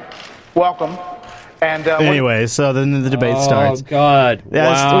 gentlemen. Welcome. And Anyway, so then the debate starts. Oh, God. Yeah,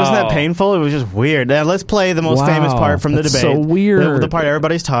 Wow. wasn't that painful? It was just weird. Now let's play the most Wow, famous part from the that's debate. so weird. The part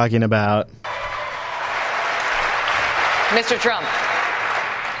everybody's talking about. Mr. Trump,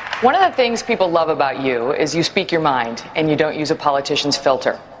 one of the things people love about you is you speak your mind and you don't use a politician's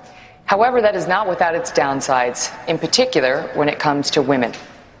filter. However, that is not without its downsides, in particular when it comes to women.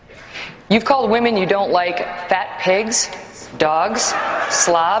 You've called women you don't like fat pigs, dogs,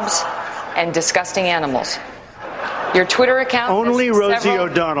 slobs, and disgusting animals. Your Twitter account... Only has Rosie several-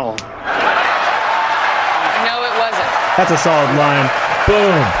 O'Donnell. No, it wasn't. That's a solid line.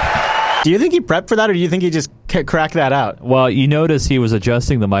 Boom. Do you think he prepped for that, or do you think he just cracked that out? Well, you notice he was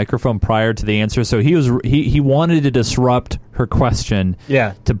adjusting the microphone prior to the answer, so he wanted to disrupt her question.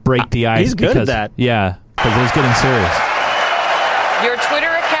 Yeah. To break the ice. He's good at because, that. Yeah, because it was getting serious. Your Twitter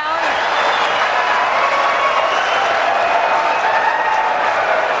account...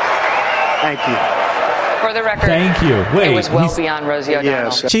 Thank you. For the record, Thank you. Wait, it was well he's- beyond Rosie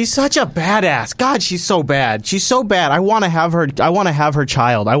O'Donnell. She's such a badass. God, she's so bad. She's so bad. I want to have her. I want to have her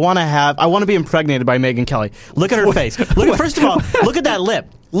child. I want to be impregnated by Megyn Kelly. Look at her face. First of all, look at that lip.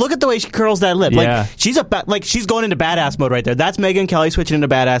 Look at the way she curls that lip. Yeah. Like she's going into badass mode right there. That's Megyn Kelly switching into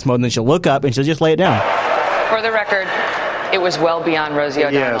badass mode, and then she'll look up and she'll just lay it down. For the record, it was well beyond Rosie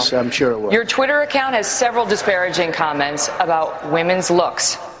O'Donnell. Yes, I'm sure it was. Your Twitter account has several disparaging comments about women's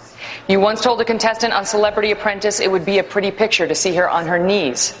looks. You once told a contestant on Celebrity Apprentice it would be a pretty picture to see her on her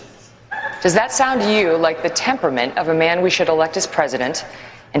knees. Does that sound to you like the temperament of a man we should elect as president?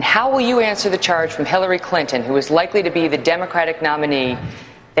 And how will you answer the charge from Hillary Clinton, who is likely to be the Democratic nominee,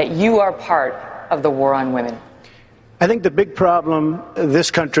 that you are part of the war on women? I think the big problem this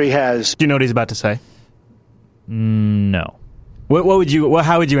country has... Do you know what he's about to say? No. What would you?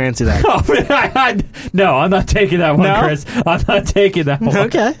 How would you answer that? No, I'm not taking that one, No? Chris. I'm not taking that one.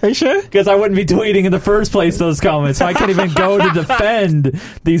 Okay, are you sure? Because I wouldn't be tweeting in the first place those comments, so I can't even go to defend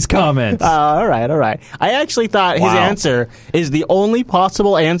these comments. All right. I actually thought his answer is the only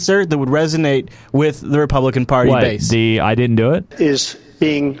possible answer that would resonate with the Republican Party What, base. I didn't do it? is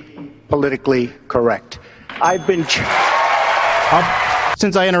being politically correct. I've been...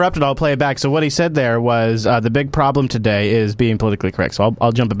 Since I interrupted, I'll play it back. So what he said there was the big problem today is being politically correct. So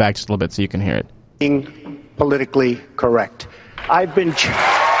I'll jump it back just a little bit so you can hear it. Being politically correct. I've been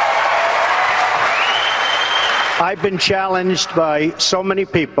challenged by so many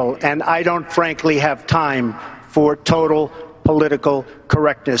people, and I don't frankly have time for total political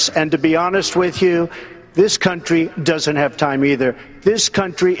correctness. And to be honest with you, this country doesn't have time either. This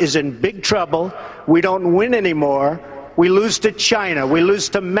country is in big trouble. We don't win anymore. We lose to China. We lose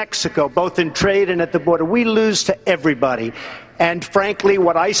to Mexico, both in trade and at the border. We lose to everybody. And frankly,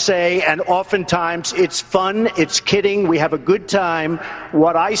 what I say, and oftentimes it's fun, it's kidding, we have a good time,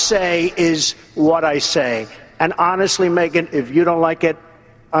 what I say is what I say. And honestly, Megan, if you don't like it,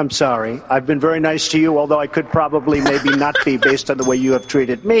 I'm sorry. I've been very nice to you, although I could probably maybe not be based on the way you have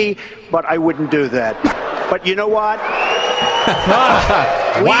treated me, but I wouldn't do that. But you know what?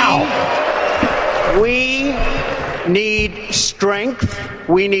 We need strength,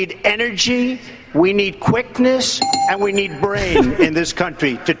 we need energy, we need quickness, and we need brain in this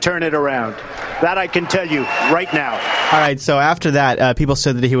country to turn it around. That I can tell you right now. All right, so after that, people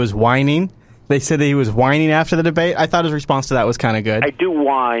said that he was whining. They said that he was whining after the debate. I thought his response to that was kind of good. I do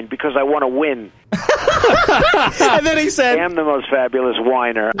whine because I want to win. And then he said, I am the most fabulous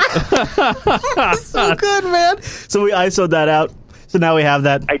whiner. So good, man. So we ISO'd that out. So now we have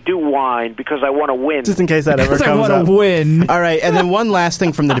that. I do whine because I want to win. Just in case that ever comes up. I want to win. All right, and then one last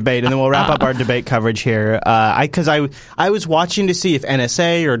thing from the debate, and then we'll wrap up our debate coverage here. Because I was watching to see if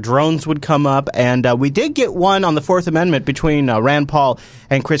NSA or drones would come up, and we did get one on the Fourth Amendment between Rand Paul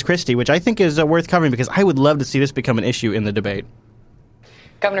and Chris Christie, which I think is worth covering because I would love to see this become an issue in the debate.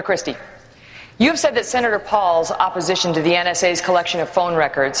 Governor Christie, you have said that Senator Paul's opposition to the NSA's collection of phone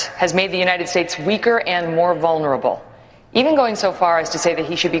records has made the United States weaker and more vulnerable, even going so far as to say that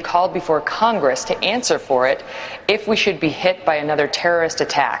he should be called before Congress to answer for it if we should be hit by another terrorist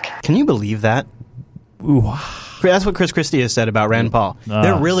attack. Can you believe that? Ooh. That's what Chris Christie has said about Rand Paul.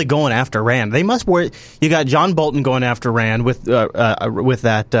 They're really going after Rand. They must worry. You got John Bolton going after Rand with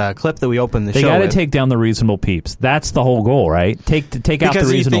that clip that we opened the show with. They got to take down the reasonable peeps. That's the whole goal, right? Take out the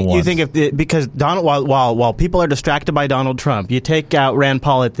reasonable ones. You think because Donald, while people are distracted by Donald Trump, you take out Rand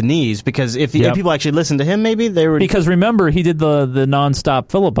Paul at the knees because if people actually listen to him, maybe they would. Because remember, he did the nonstop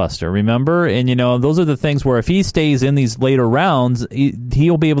filibuster. Remember, and those are the things where if he stays in these later rounds,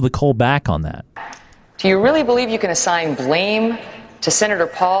 he'll be able to call back on that. Do you really believe you can assign blame to Senator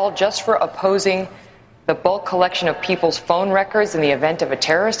Paul just for opposing the bulk collection of people's phone records in the event of a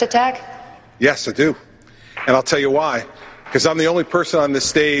terrorist attack? Yes, I do. And I'll tell you why. Because I'm the only person on this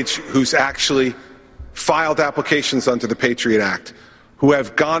stage who's actually filed applications under the Patriot Act, who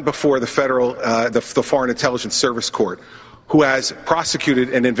have gone before the federal, the Foreign Intelligence Service Court, who has prosecuted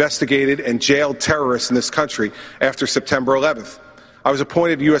and investigated and jailed terrorists in this country after September 11th. I was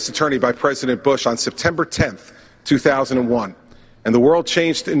appointed U.S. Attorney by President Bush on September 10th, 2001, and the world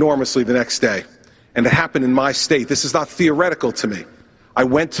changed enormously the next day. And it happened in my state. This is not theoretical to me. I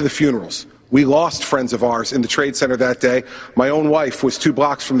went to the funerals. We lost friends of ours in the Trade Center that day. My own wife was 2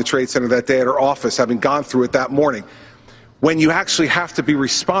 blocks from the Trade Center that day at her office, having gone through it that morning. When you actually have to be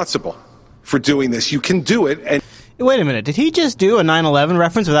responsible for doing this, you can do it. And wait a minute. Did he just do a 9/11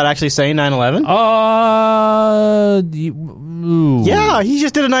 reference without actually saying 9/11? Yeah, he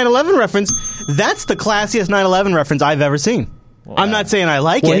just did a 9/11 reference. That's the classiest 9/11 reference I've ever seen. Well, I'm not saying I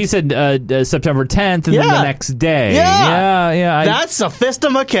like it. Well, he said September 10th and then the next day. Yeah. That's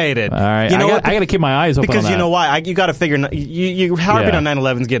sophisticated. All right. I got to keep my eyes open because on that. You know why? You got to figure. You harping on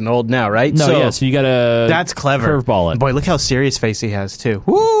 9/11's getting old now, right? No, so you got to. That's clever. Curveball it. Boy, look how serious face he has too.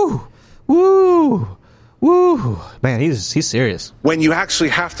 Woo, woo. Woo, man, he's serious. When you actually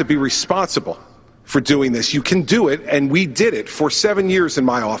have to be responsible for doing this, you can do it, and we did it for 7 years in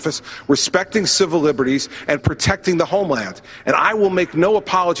my office, respecting civil liberties and protecting the homeland. And I will make no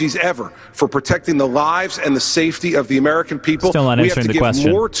apologies ever for protecting the lives and the safety of the American people. Still not answering the question. We have to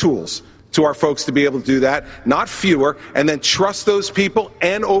give more tools to our folks to be able to do that, not fewer, and then trust those people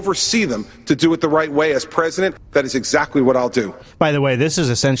and oversee them to do it the right way. As president, that is exactly what I'll do. By the way, this is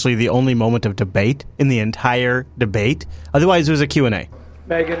essentially the only moment of debate in the entire debate. Otherwise, it was a Q&A.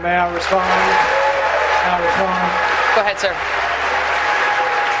 Megan, may I respond? Go ahead, sir.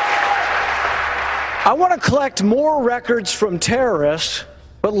 I want to collect more records from terrorists,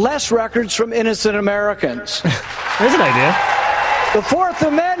 but less records from innocent Americans. There's an idea. The Fourth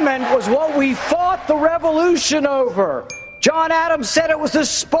Amendment was what we fought the revolution over. John Adams said it was the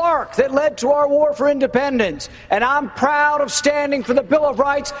spark that led to our war for independence. And I'm proud of standing for the Bill of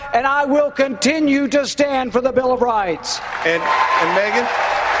Rights, and I will continue to stand for the Bill of Rights. And Megan,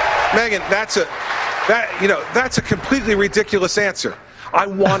 Megan, that's a completely ridiculous answer. I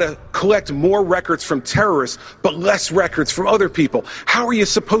want to collect more records from terrorists, but less records from other people. How are you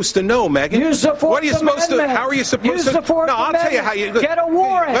supposed to know, Megan? Use the Fourth Amendment. How are you supposed Use to? The Fourth no, I'll Amendment. tell you how you get a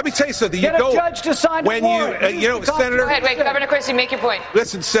warrant. Let me tell you something. Get a judge to sign a warrant. Senator. Go ahead, wait, Governor Christie, make your point.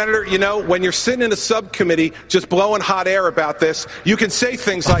 Listen, Senator. When you're sitting in a subcommittee just blowing hot air about this, you can say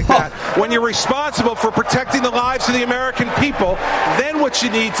things like that. When you're responsible for protecting the lives of the American people, then what you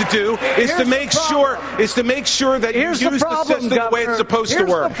need to do is to make sure that you use the system the way it's supposed to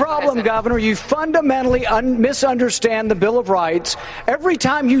work. Here's the problem, Governor. You fundamentally misunderstand the Bill of Rights. Every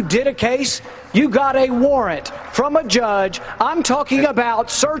time you did a case, you got a warrant from a judge. I'm talking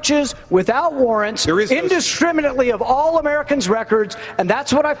about searches without warrants, indiscriminately of all Americans' records, and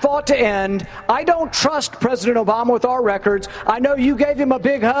that's what I fought to end. I don't trust President Obama with our records. I know you gave him a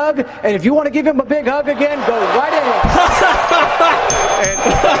big hug, and if you want to give him a big hug again, go right ahead.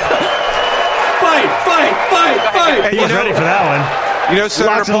 Fight! He was ready for that one.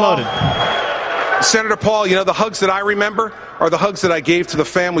 Senator Paul, the hugs that I remember are the hugs that I gave to the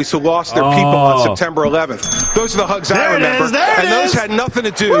families who lost their people on September 11th. Those are the hugs I remember, those had nothing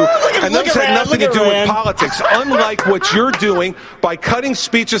to do. With politics. Unlike what you're doing by cutting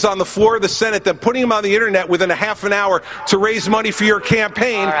speeches on the floor of the Senate, then putting them on the internet within a half an hour to raise money for your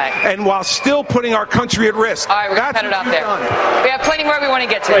campaign, and while still putting our country at risk. All right, we're going to cut it off there. We have plenty more we want to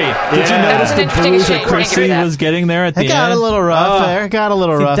get to. Did you notice the bruise that Christie was getting there at the end? It got a little rough there. Got a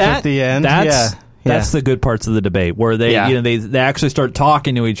little rough at the end. That's the good parts of the debate, where they actually start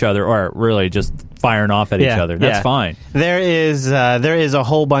talking to each other, or really just firing off at each other. That's fine. There is a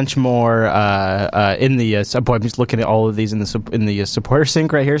whole bunch more in the. Boy, I'm just looking at all of these in the supporter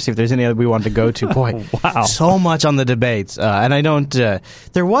sync right here. See if there's any other we want to go to. Boy, wow, so much on the debates, and I don't.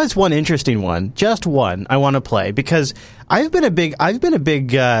 There was one interesting one, just one I want to play because I've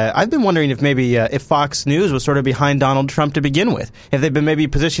been wondering if maybe if Fox News was sort of behind Donald Trump to begin with, if they've been maybe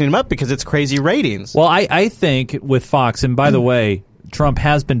positioning him up because it's crazy ratings. Well, I think with Fox, and by the way, Trump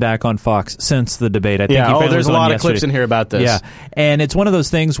has been back on Fox since the debate. I think there's a lot of clips in here about this. Yeah, and it's one of those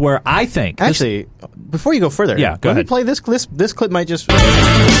things where I think actually, before you go further, go ahead. Me play this clip. This clip might just.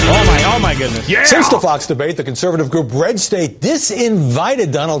 Oh my goodness! Yeah. Since the Fox debate, the conservative group Red State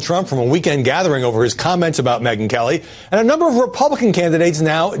disinvited Donald Trump from a weekend gathering over his comments about Megyn Kelly, and a number of Republican candidates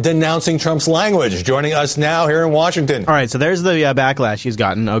now denouncing Trump's language. Joining us now here in Washington. All right, so there's the backlash he's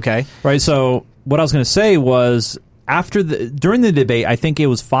gotten. Okay, right. So what I was going to say was, during the debate, I think it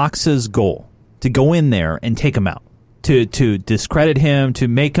was Fox's goal to go in there and take him out, to discredit him, to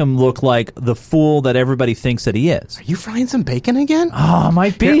make him look like the fool that everybody thinks that he is. Are you frying some bacon again? Oh,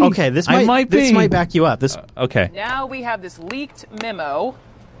 might be. Here, okay, this might back you up. Okay. Now we have this leaked memo.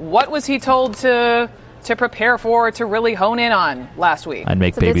 What was he told to prepare for, to really hone in on last week? I'd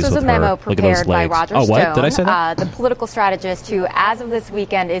make babies with her. This was a memo prepared by Roger Stone. What? Did I say that? The political strategist who, as of this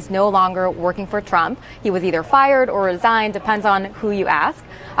weekend, is no longer working for Trump. He was either fired or resigned, depends on who you ask.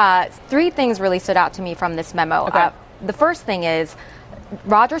 3 things really stood out to me from this memo. Okay. The first thing is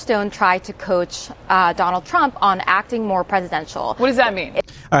Roger Stone tried to coach Donald Trump on acting more presidential. What does that mean?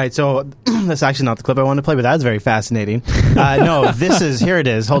 All right, so that's actually not the clip I wanted to play, but that's very fascinating. No, here it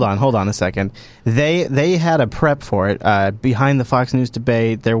is. Hold on a second. They had a prep for it. Behind the Fox News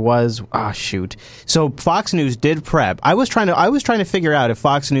debate, there was So Fox News did prep. I was trying to figure out if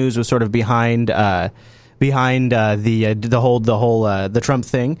Fox News was sort of behind the Trump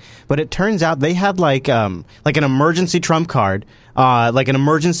thing, but it turns out they had like an emergency Trump card, like an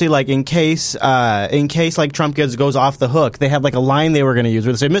emergency, like in case like Trump goes off the hook. They had like a line they were going to use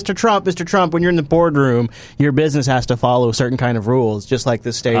where they say, Mr. Trump, when you're in the boardroom, your business has to follow certain kind of rules, just like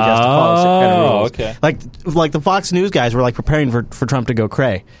the stage has to follow certain kind of rules. Okay. Like the Fox News guys were like preparing for Trump to go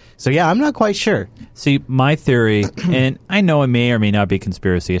cray. So yeah, I'm not quite sure. See, my theory, and I know it may or may not be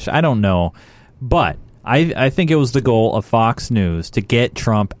conspiracy-ish, I don't know, but I think it was the goal of Fox News to get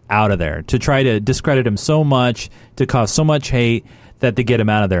Trump out of there, to try to discredit him so much, to cause so much hate that they get him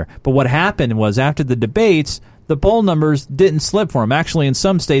out of there. But what happened was, after the debates, the poll numbers didn't slip for him. Actually, in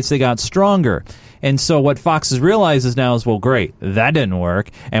some states, they got stronger. And so what Fox has realized is now is, well, great, that didn't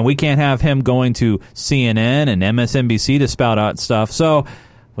work, and we can't have him going to CNN and MSNBC to spout out stuff. So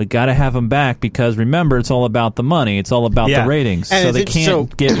we got to have him back because, remember, it's all about the money. It's all about the ratings. And so they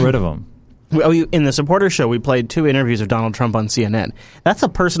can't get rid of him. In the supporter show, we played 2 interviews of Donald Trump on CNN. That's a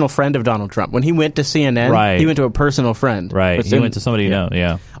personal friend of Donald Trump. When he went to CNN, he went to a personal friend. Right. He went to somebody you know.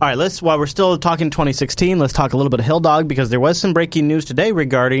 Yeah. All right. While we're still talking 2016, let's talk a little bit of Hill Dog, because there was some breaking news today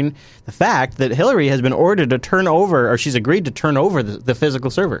regarding the fact that Hillary has been ordered to turn over, or she's agreed to turn over the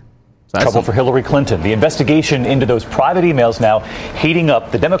physical server. Trouble for Hillary Clinton. The investigation into those private emails now heating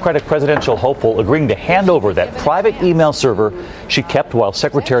up. The Democratic presidential hopeful agreeing to hand over that private email server she kept while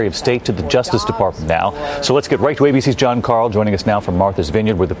Secretary of State to the Justice Department now. So let's get right to ABC's John Karl joining us now from Martha's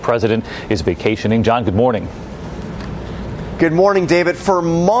Vineyard, where the president is vacationing. John, good morning. Good morning, David. For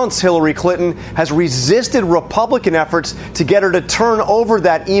months, Hillary Clinton has resisted Republican efforts to get her to turn over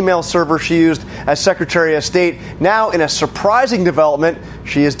that email server she used as Secretary of State. Now, in a surprising development,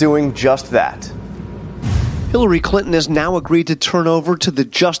 she is doing just that. Hillary Clinton has now agreed to turn over to the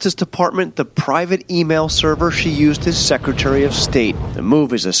Justice Department the private email server she used as Secretary of State. The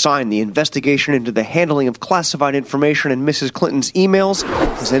move is a sign the investigation into the handling of classified information in Mrs. Clinton's emails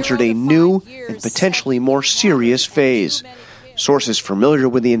has entered a new and potentially more serious phase. Sources familiar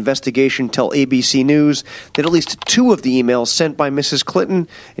with the investigation tell ABC News that at least 2 of the emails sent by Mrs. Clinton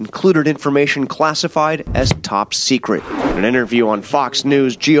included information classified as top secret. In an interview on Fox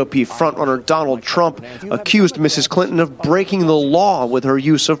News, GOP frontrunner Donald Trump accused Mrs. Clinton of breaking the law with her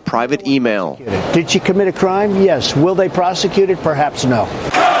use of private email. Did she commit a crime? Yes. Will they prosecute it? Perhaps no.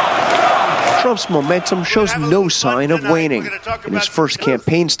 Trump's momentum shows no sign of waning. In his first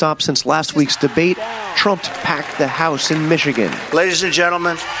campaign stop since last week's debate, Trump packed the House in Michigan. Ladies and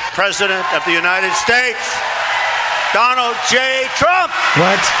gentlemen, President of the United States, Donald J. Trump.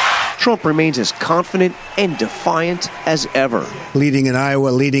 What? Trump remains as confident and defiant as ever. Leading in Iowa,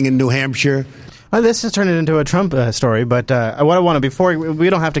 leading in New Hampshire. This has turned it into a Trump story, but what I want to, before we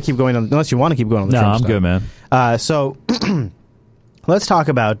don't have to keep going on, unless you want to keep going on the Trump stuff. No, I'm good, man. So let's talk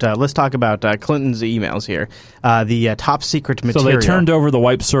about Clinton's emails here. The top secret material. So they turned over the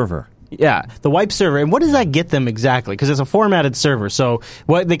wipe server. Yeah, the wipe server. And what does that get them exactly? Because it's a formatted server. So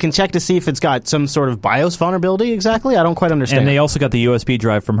what they can check to see if it's got some sort of BIOS vulnerability exactly? I don't quite understand. And they also got the USB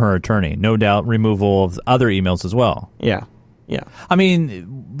drive from her attorney. No doubt removal of other emails as well. Yeah. Yeah. I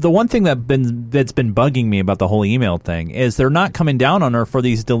mean, the one thing that's been bugging me about the whole email thing is they're not coming down on her for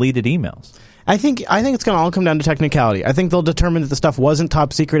these deleted emails. I think it's going to all come down to technicality. I think they'll determine that the stuff wasn't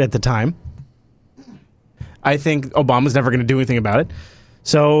top secret at the time. I think Obama's never going to do anything about it.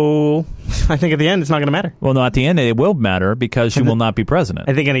 So I think at the end, it's not going to matter. Well, no, at the end, it will matter because she will not be president.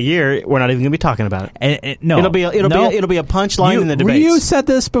 I think in a year, we're not even going to be talking about it. No. It'll be a punchline in the debates. You said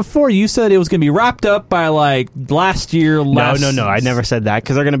this before. You said it was going to be wrapped up by last year. No. I never said that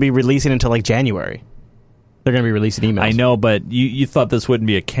because they're going to be releasing until January. They're going to be releasing emails. I know, but you thought this wouldn't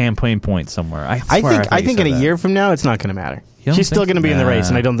be a campaign point somewhere. I think in a year from now, it's not going to matter. She's still going to be in the race,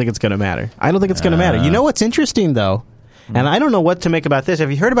 and I don't think it's going to matter. I don't think it's going to matter. You know what's interesting, though? And I don't know what to make about this.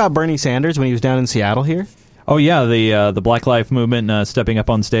 Have you heard about Bernie Sanders when he was down in Seattle here? Oh, yeah, the Black Lives Movement stepping up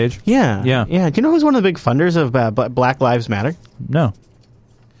on stage? Yeah. Do you know who's one of the big funders of Black Lives Matter? No.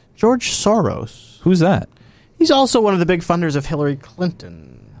 George Soros. Who's that? He's also one of the big funders of Hillary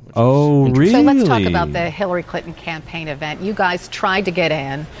Clinton. Oh, really? So let's talk about the Hillary Clinton campaign event. You guys tried to get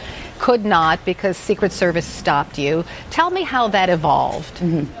in, could not because Secret Service stopped you. Tell me how that evolved.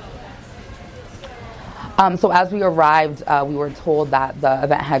 Mm-hmm. So as we arrived, we were told that the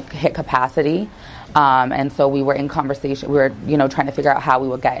event had hit capacity. And so we were in conversation. We were, trying to figure out how we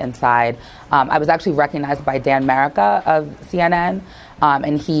would get inside. I was actually recognized by Dan Merica of CNN.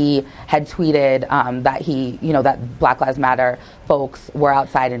 And he had tweeted that that Black Lives Matter folks were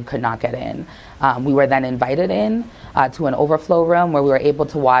outside and could not get in. We were then invited in to an overflow room where we were able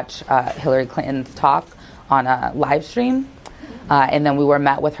to watch Hillary Clinton's talk on a live stream. And then we were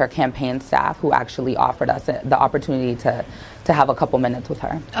met with her campaign staff who actually offered us the opportunity to have a couple minutes with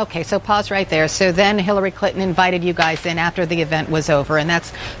her. Okay, so pause right there. So then Hillary Clinton invited you guys in after the event was over, and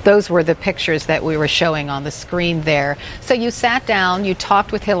those were the pictures that we were showing on the screen there. So you sat down, you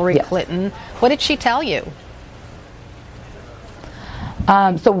talked with Hillary Clinton. What did she tell you?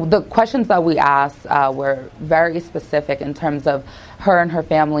 So the questions that we asked were very specific in terms of her and her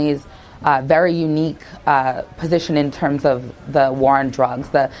family's very unique position in terms of the war on drugs.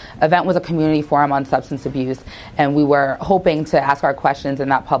 The event was a community forum on substance abuse, and we were hoping to ask our questions in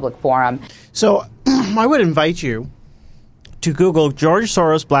that public forum. So I would invite you to Google George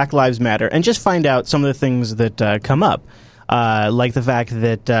Soros Black Lives Matter and just find out some of the things that come up. Like the fact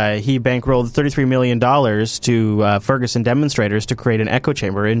that he bankrolled $33 million to Ferguson demonstrators to create an echo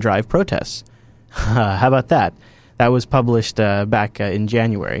chamber and drive protests. How about that? That was published back in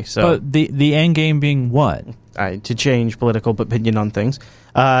January. So, but the end game being what? To change political opinion on things.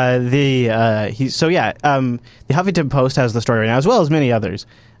 The Huffington Post has the story right now, as well as many others.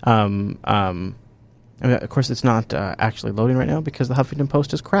 Of course, it's not actually loading right now because the Huffington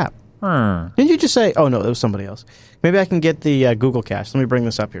Post is crap. Didn't you just say? Oh no, it was somebody else. Maybe I can get the Google cache. Let me bring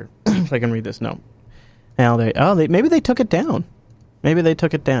this up here so I can read this. No, now maybe they took it down. Maybe they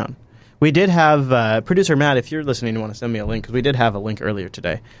took it down. We did have producer Matt. If you're listening, you want to send me a link because we did have a link earlier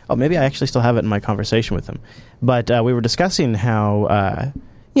today. Oh, maybe I actually still have it in my conversation with him. But we were discussing how,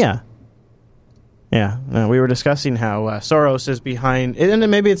 we were discussing how Soros is behind, and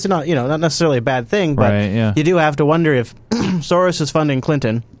maybe it's not necessarily a bad thing, but you do have to wonder if Soros is funding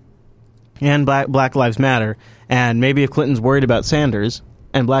Clinton and Black Lives Matter, and maybe if Clinton's worried about Sanders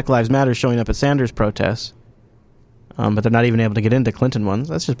and Black Lives Matter showing up at Sanders protests. But they're not even able to get into Clinton ones.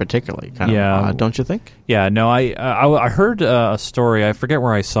 That's just particularly kind of odd, don't you think? Yeah, no, I heard a story. I forget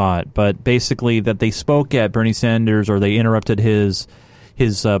where I saw it, but basically that they spoke at Bernie Sanders, or they interrupted his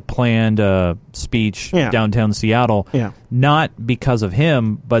planned speech downtown Seattle, not because of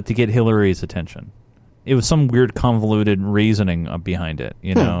him, but to get Hillary's attention. It was some weird convoluted reasoning behind it,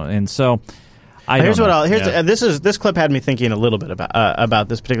 and so. This clip had me thinking a little bit about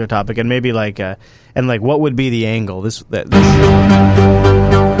this particular topic, and maybe what would be the angle?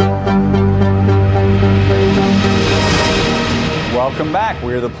 Welcome back.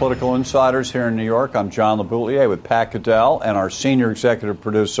 We are the Political Insiders here in New York. I'm John LeBoutillier with Pat Goodell, and our senior executive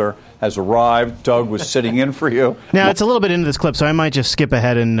producer has arrived. Doug was sitting in for you. Now, it's a little bit into this clip, so I might just skip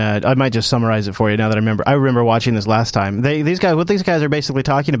ahead and I might just summarize it for you now that I remember. I remember watching this last time. What these guys are basically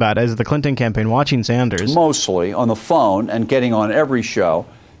talking about is the Clinton campaign watching Sanders. Mostly on the phone and getting on every show.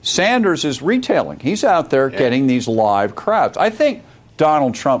 Sanders is retailing. He's out there getting these live crowds. I think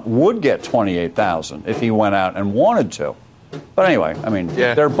Donald Trump would get 28,000 if he went out and wanted to. But anyway,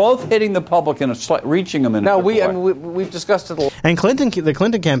 they're both hitting the public reaching them in a different way. We've discussed it a lot. And the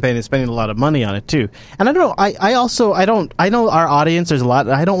Clinton campaign is spending a lot of money on it too. And I don't know. I know our audience. There's a lot.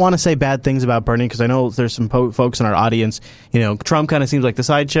 I don't want to say bad things about Bernie because I know there's some folks in our audience. Trump kind of seems like the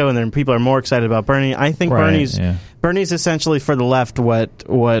sideshow, and then people are more excited about Bernie. I think Bernie's essentially for the left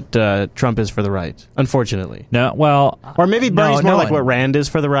what Trump is for the right. Unfortunately, or maybe Bernie's more like what Rand is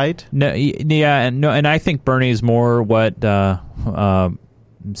for the right. And I think Bernie's more what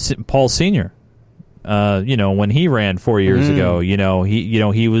Paul Sr. When he ran 4 years ago,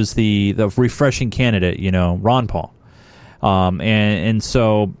 he was the refreshing candidate, Ron Paul, and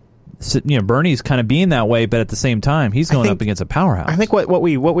so Bernie's kind of being that way, but at the same time, he's going up against a powerhouse. I think what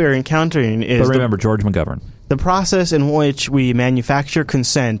we are encountering is. But remember George McGovern. The process in which we manufacture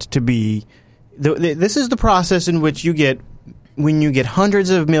consent to be. This is the process in which when you get hundreds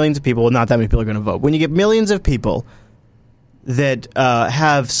of millions of people. Not that many people are going to vote. When you get millions of people that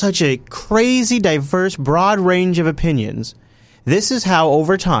have such a crazy, diverse, broad range of opinions. This is how,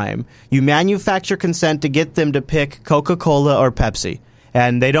 over time, you manufacture consent to get them to pick Coca-Cola or Pepsi.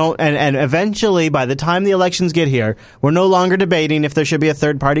 And they don't, and eventually, by the time the elections get here, we're no longer debating if there should be a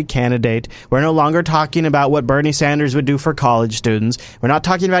third-party candidate. We're no longer talking about what Bernie Sanders would do for college students. We're not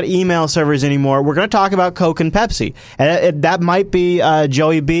talking about email servers anymore. We're going to talk about Coke and Pepsi. And that might be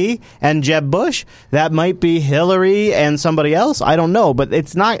Joey B. and Jeb Bush. That might be Hillary and somebody else. I don't know, but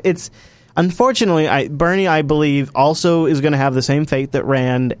it's not. It's unfortunately, Bernie, I believe, also is going to have the same fate that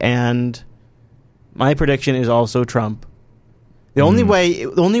Rand, and my prediction is also Trump. The only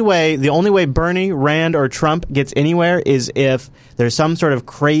way Bernie, Rand, or Trump gets anywhere is if there's some sort of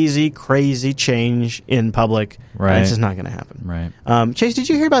crazy change in public. Right. And it's just not going to happen. Right. Chase, did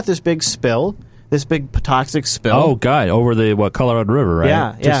you hear about this big spill? This big toxic spill? Oh, God. Over the, Colorado River, right?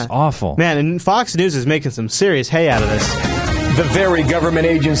 Yeah. Just awful. Man, and Fox News is making some serious hay out of this. The very government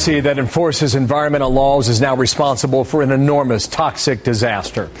agency that enforces environmental laws is now responsible for an enormous toxic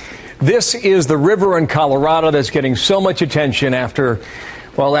disaster. This is the river in Colorado that's getting so much attention after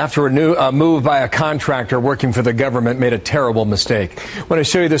a new move by a contractor working for the government made a terrible mistake. I want to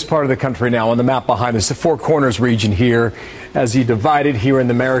show you this part of the country now on the map behind us, the Four Corners region here, as you divide it here in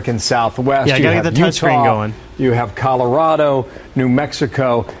the American Southwest. Yeah, you got to get the touchscreen going. You have Colorado, New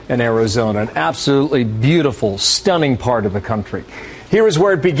Mexico, and Arizona. An absolutely beautiful, stunning part of the country. Here is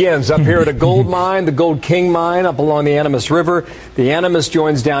where it begins, up here at a gold mine, the Gold King mine, up along the Animas River. The Animas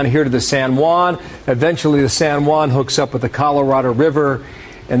joins down here to the San Juan. Eventually, the San Juan hooks up with the Colorado River,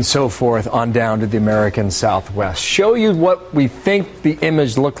 and so forth on down to the American Southwest. Show you what we think the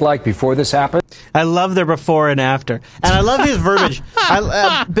image looked like before this happened. I love their before and after. And I love his verbiage.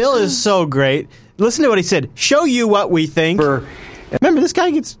 Bill is so great. Listen to what he said. Show you what we think. Remember, this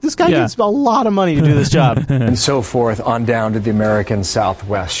guy gets a lot of money to do this job. And so forth on down to the American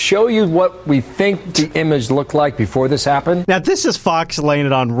Southwest. Show you what we think the image looked like before this happened. Now, this is Fox laying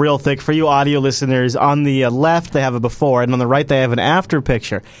it on real thick for you audio listeners. On the left, they have a before, and on the right, they have an after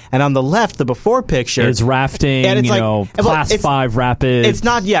picture. And on the left, the before picture is rafting, and it's class 5 rapids. It's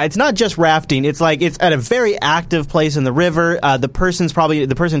not just rafting. It's like it's at a very active place in the river. The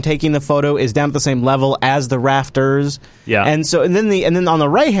person taking the photo is down at the same level as the rafters. Yeah. And so, and then on the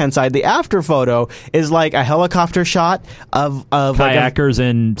right hand side, the after photo is like a helicopter shot of kayakers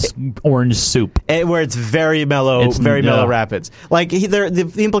in orange soup, where it's very mellow, mellow rapids. Like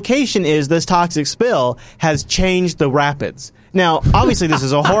the implication is this toxic spill has changed the rapids. Now, obviously, this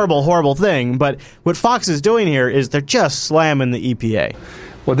is a horrible, horrible thing, but what Fox is doing here is they're just slamming the EPA.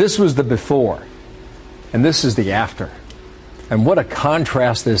 Well, this was the before, and this is the after. And what a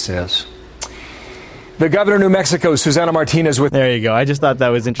contrast this is. The governor of New Mexico, Susana Martinez, with... There you go. I just thought that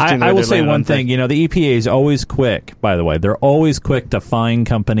was interesting. I will say one thing. You know, the EPA is always quick, by the way. They're always quick to fine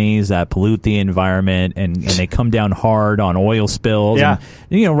companies that pollute the environment, and they come down hard on oil spills. Yeah.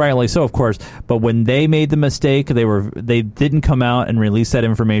 And, you know, rightly so, of course. But when they made the mistake, they didn't come out and release that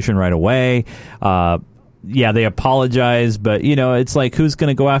information right away. Yeah, they apologized, but, you know, it's like, who's going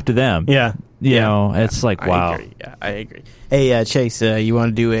to go after them? Yeah. You know, it's like, wow. I agree. Hey, Chase, you want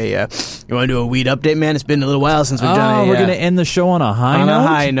to do a weed update, man? It's been a little while since we've done. We're going to end the show on a high note. On a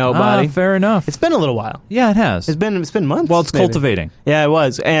high note, buddy. Fair enough. It's been a little while. Yeah, it has. It's been months. Well, it's maybe. cultivating. Yeah, it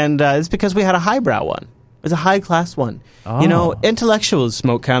was, and it's because we had a highbrow one. It was a high class one. Oh. You know, intellectuals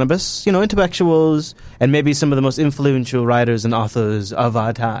smoke cannabis. You know, intellectuals and maybe some of the most influential writers and authors of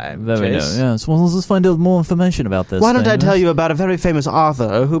our time. There we go. Yes. Well, let's find out more information about this. Why don't I tell you about a very famous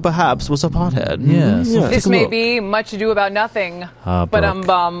author who perhaps was a pothead? Yes. Yeah, this may be much ado about nothing, but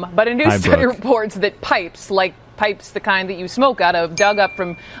a new study reports that pipes the kind that you smoke out of, dug up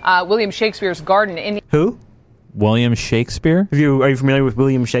from William Shakespeare's garden in... Who? William Shakespeare? Are you familiar with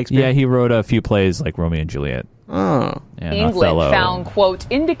William Shakespeare? Yeah, he wrote a few plays like Romeo and Juliet. Oh. And England Othello. found, quote,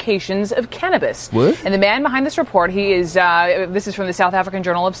 indications of cannabis. What? And the man behind this report, he is, this is from the South African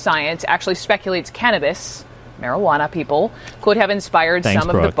Journal of Science, actually speculates cannabis, marijuana, people, could have inspired some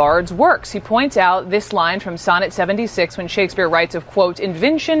of the bard's works. He points out this line from Sonnet 76 when Shakespeare writes of, quote,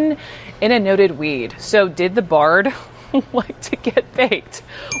 invention in a noted weed. So did the bard like to get baked?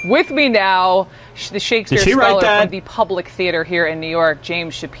 With me now, the Shakespeare scholar from the Public Theater here in New York,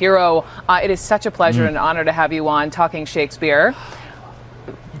 James Shapiro. It is such a pleasure and honor to have you on Talking Shakespeare.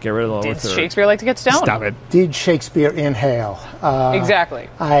 Get rid of the Did Shakespeare like to get stoned? Stop it. Did Shakespeare inhale? Exactly.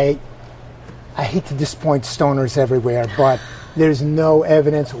 I hate to disappoint stoners everywhere, but there's no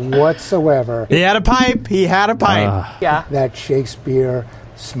evidence whatsoever. He had a pipe. That Shakespeare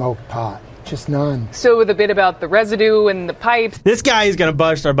smoked pot. Just none. So with a bit about the residue and the pipes. This guy is going to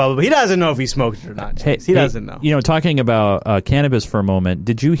bust our bubble, but he doesn't know if he smoked it or not. He doesn't know. You know, talking about cannabis for a moment,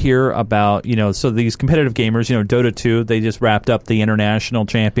 did you hear about, you know, so these competitive gamers, you know, Dota 2, they just wrapped up the international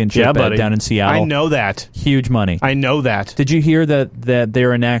championship down in Seattle. I know that. Huge money. I know that. Did you hear that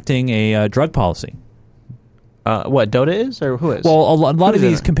they're enacting a drug policy? What, Dota is, or who is? Well, a lot of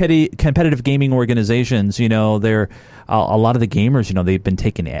these competitive gaming organizations, you know, they're a lot of the gamers, you know, they've been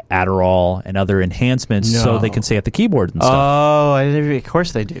taking Adderall and other enhancements so they can stay at the keyboard and stuff. Oh, of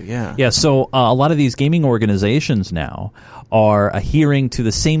course they do, yeah. Yeah, so a lot of these gaming organizations now are adhering to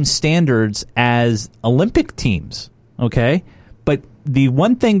the same standards as Olympic teams, okay? But the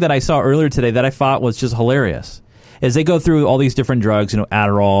one thing that I saw earlier today that I thought was just hilarious is they go through all these different drugs, you know,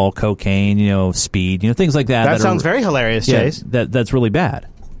 Adderall, cocaine, you know, speed, you know, things like that. That sounds very hilarious, Chase. That's really bad.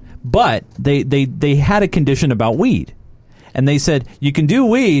 But they had a condition about weed. And they said, you can do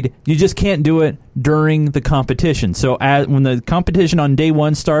weed, you just can't do it during the competition. So when the competition on day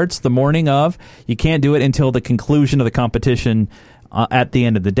one starts, the morning of, you can't do it until the conclusion of the competition at the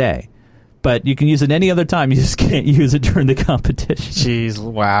end of the day. But you can use it any other time. You just can't use it during the competition. Jeez,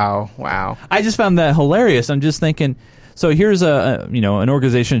 wow. I just found that hilarious. I'm just thinking, so here's an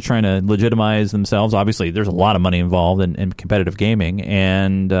organization trying to legitimize themselves. Obviously, there's a lot of money involved in competitive gaming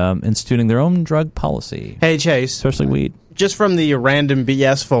and instituting their own drug policy. Hey, Chase. Especially weed. Just from the random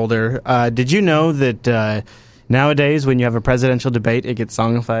BS folder, did you know that nowadays when you have a presidential debate, it gets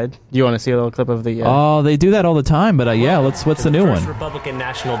songified? Do you want to see a little clip of the... Oh, they do that all the time, but what's the new one? Republican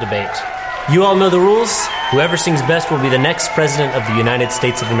national debate. You all know the rules. Whoever sings best will be the next president of the United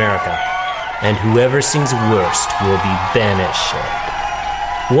States of America. And whoever sings worst will be banished.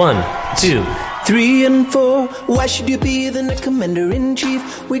 1, 2, 3 and 4. Why should you be the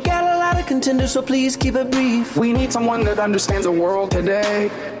commander-in-chief? We got a lot of contenders, so please keep it brief. We need someone that understands the world today.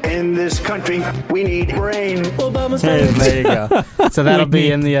 In this country, we need brain. There you go. So that'll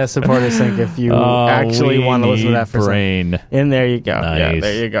be in the supporter sync if you actually want to listen to that for brain. And there you go. Nice. Yeah,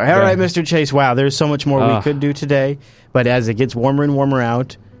 there you go. All right, Mr. Chase. Wow, there's so much more we could do today. But as it gets warmer and warmer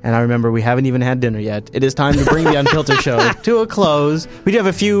out, And I remember we haven't even had dinner yet. It is time to bring the Unfiltered Show to a close. We do have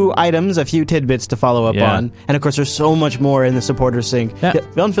a few items, a few tidbits to follow up on. And, of course, there's so much more in the supporter sync. Yeah.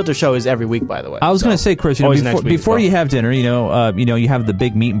 The Unfiltered Show is every week, by the way. I was going to say, Chris, before you have dinner, you have the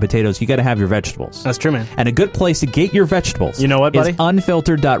big meat and potatoes. You got to have your vegetables. That's true, man. And a good place to get your vegetables. You know what, buddy? Is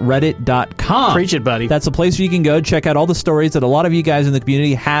unfiltered.reddit.com. Preach it, buddy. That's a place where you can go check out all the stories that a lot of you guys in the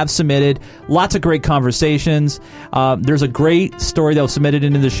community have submitted. Lots of great conversations. There's a great story that was submitted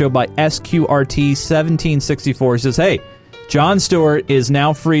into the show by SQRT1764. He says, hey, Jon Stewart is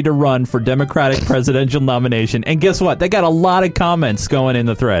now free to run for Democratic presidential nomination. And guess what? They got a lot of comments going in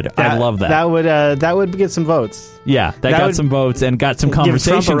the thread. I love that. That would get some votes. Yeah, that got some votes and got some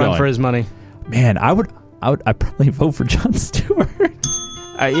conversation give Trump a run going. For his money. Man, I'd probably vote for Jon Stewart.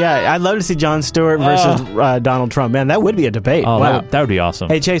 Yeah, I'd love to see Jon Stewart versus Donald Trump. Man, that would be a debate. Oh, wow. that would be awesome.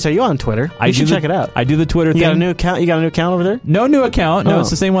 Hey, Chase, are you on Twitter? You should check it out. I do the Twitter thing. You got a new account? You got a new account over there? No new account. No,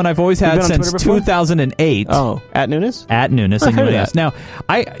 it's the same one I've always had since 2008. Oh, at Nunes? At Nunes. I heard of that. Now,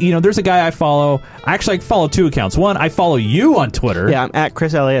 there's a guy I follow. I follow two accounts. One, I follow you on Twitter. Yeah, I'm at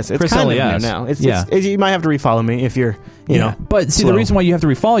Chris LAS. It's Chris kind LAS. of new now. You might have to refollow me if you're, But see, the reason why you have to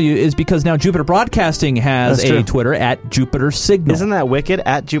refollow you is because now Jupiter Broadcasting has a Twitter at Jupiter Signal. Isn't that wicked?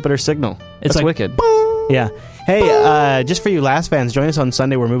 At Jupiter Signal. It's like wicked. Yeah. Hey, just for you Last fans, join us on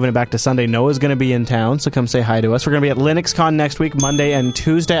Sunday. We're moving it back to Sunday. Noah's going to be in town, so come say hi to us. We're going to be at LinuxCon next week, Monday and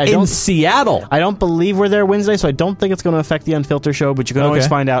Tuesday. In Seattle. I don't believe we're there Wednesday, so I don't think it's going to affect the Unfiltered Show, but you can always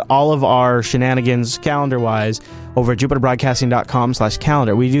find out all of our shenanigans calendar-wise over at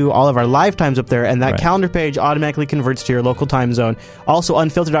jupiterbroadcasting.com/calendar. We do all of our live times up there, and that calendar page automatically converts to your local time zone. Also,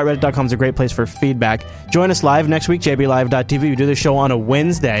 unfiltered.reddit.com is a great place for feedback. Join us live next week, jblive.tv. We do the show on a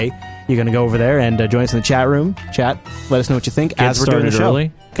Wednesday. You're going to go over there and join us in the chat room. Chat. Let us know what you think as we're doing the show.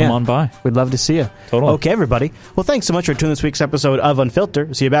 Early. Come on by. We'd love to see you. Totally. Okay, everybody. Well, thanks so much for tuning this week's episode of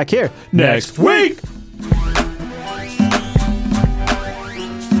Unfiltered. See you back here next week.